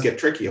then it does get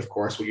tricky, of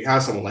course, when you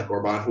have someone like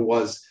Orban who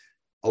was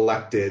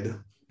elected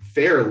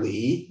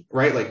fairly,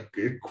 right? Like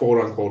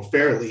quote unquote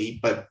fairly.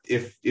 But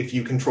if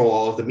you control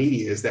all of the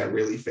media, is that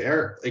really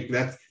fair? Like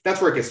that's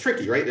where it gets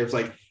tricky, right? There's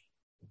like,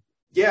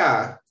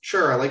 yeah,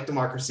 sure, I like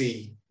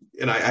democracy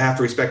and I have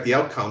to respect the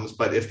outcomes.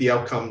 But if the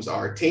outcomes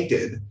are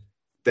tainted,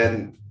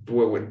 then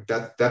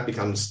that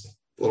becomes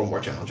a little more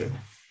challenging.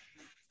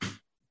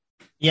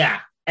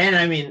 Yeah. And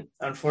I mean,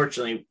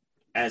 unfortunately,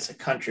 as a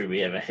country, we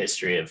have a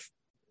history of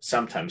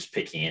sometimes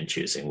picking and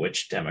choosing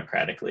which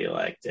democratically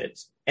elected.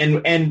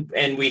 And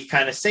we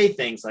kind of say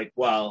things like,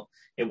 well,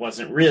 it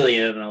wasn't really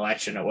an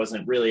election. It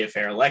wasn't really a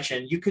fair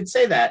election. You could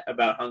say that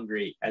about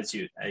Hungary, as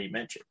you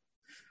mentioned.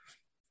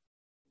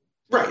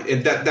 Right.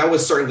 And that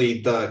was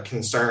certainly the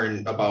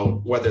concern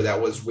about whether that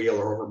was real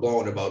or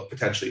overblown about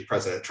potentially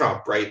President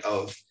Trump, right?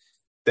 Of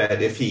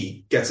that if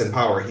he gets in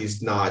power,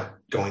 he's not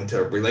going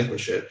to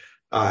relinquish it.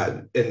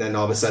 And then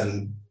all of a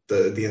sudden,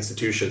 the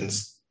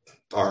institutions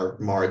are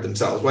marred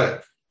themselves.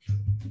 What?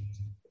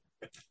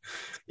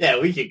 Yeah,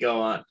 we could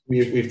go on.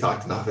 We've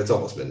talked enough. It's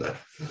almost midnight.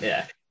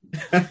 Yeah,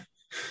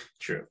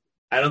 true.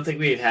 I don't think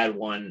we've had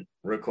one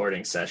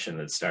recording session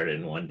that started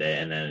in one day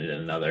and ended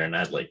in another, and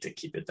I'd like to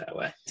keep it that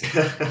way.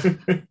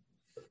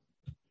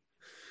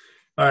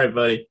 All right,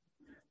 buddy.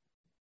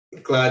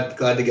 Glad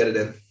to get it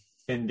in.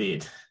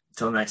 Indeed.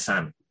 Until next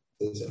time.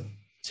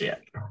 See ya.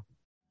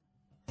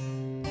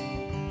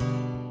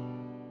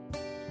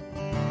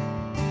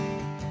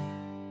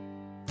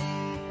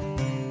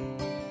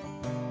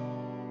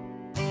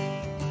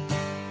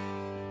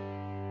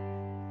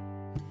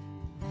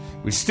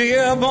 We stay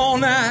up all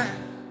night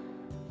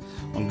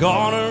on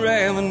Garner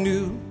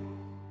Avenue,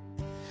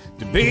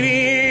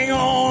 debating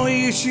all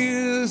the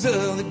issues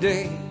of the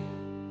day.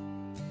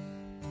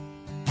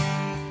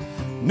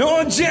 No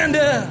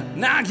agenda,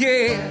 not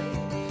yet.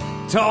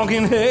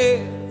 Talking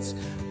heads,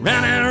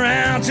 round and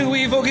around till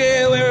we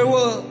forget where it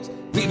was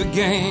we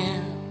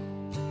began.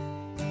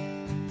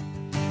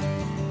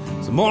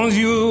 Some mornings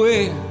you were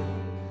away,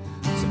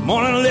 some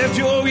morning left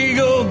your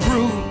ego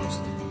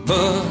bruised,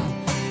 but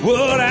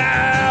what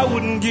I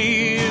wouldn't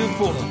give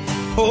for the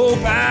hope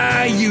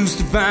I used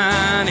to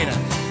find in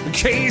a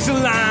case of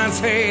lion's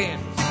head.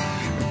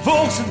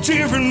 Folks of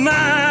different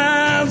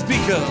minds,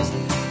 because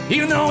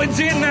even though it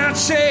did not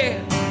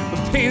share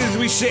the pains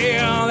we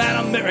share,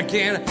 that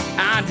American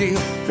ideal,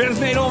 friends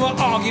made over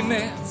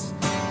arguments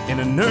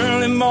in an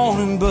early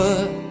morning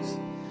buzz.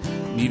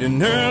 Need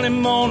an early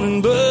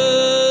morning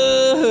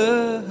buzz.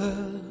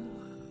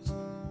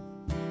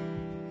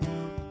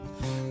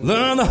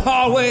 Learn the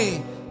hard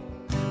way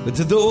But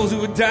to those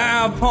who would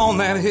die upon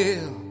that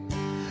hill,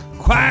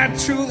 quiet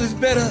truth is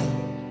better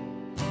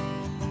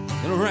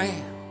than a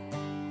ram.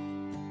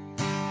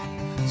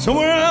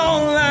 Somewhere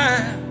along the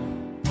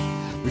line,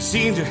 we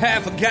seem to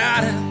have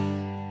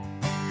forgotten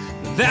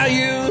the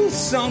value of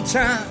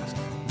sometimes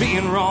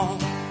being wrong.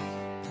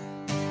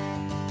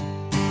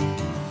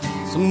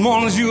 Some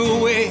mornings you're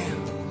away,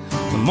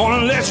 some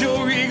morning let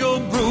your ego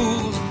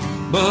bruise.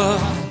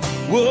 But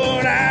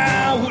what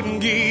I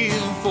wouldn't give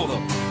for the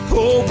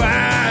hope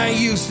I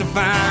used to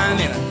find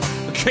in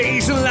a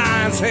case of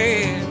lion's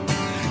head.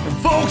 And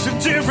folks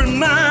of different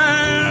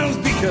minds,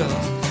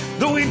 because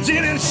though we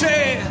didn't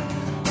share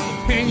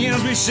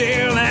opinions, we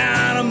share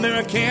that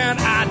American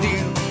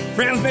ideal.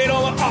 Friends made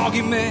over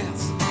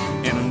arguments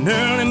and an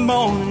early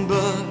morning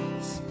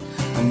buzz.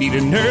 I need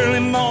an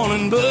early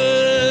morning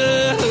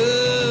buzz.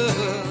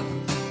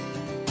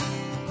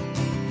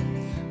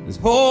 There's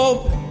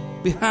hope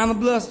behind the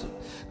bluster,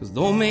 cause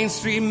though Main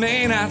Street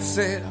may not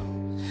sell,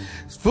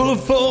 it's full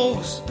of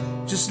folks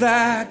just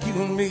like you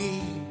and me.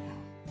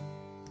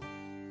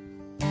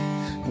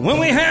 When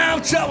we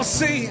have trouble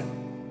seeing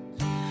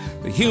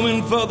the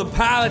human for the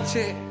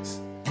politics,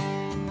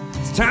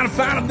 it's time to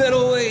find a better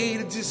way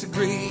to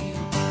disagree.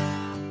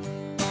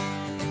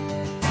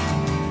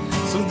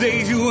 Some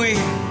days you win,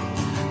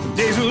 some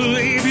days will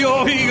leave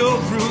your ego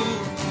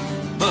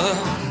through. But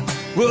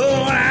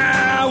what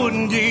I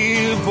wouldn't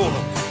give for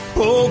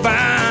the hope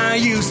I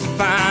used to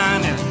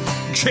find in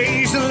a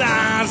case of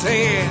lion's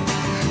head.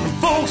 And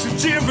folks of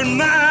different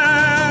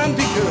minds,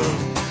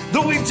 because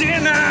though we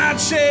did not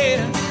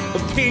share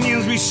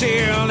opinions, we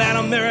share that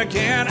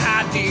American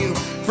ideal.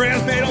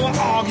 Friends made over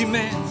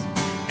arguments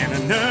and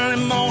an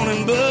early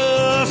morning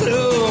buzz.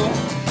 Oh,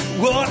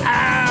 what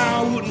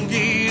I wouldn't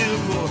give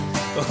for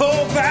the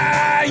hope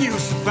I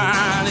used to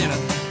find in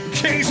a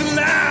case of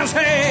lion's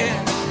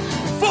head.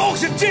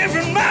 Folks of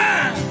different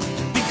minds,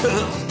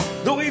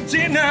 because though we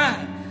did not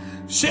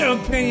share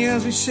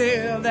opinions, we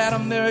share that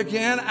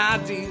American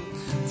ideal.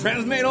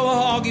 Friends made over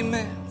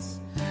arguments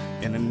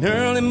and an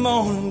early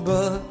morning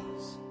buzz.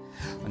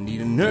 I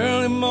need an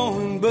early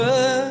morning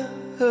buzz.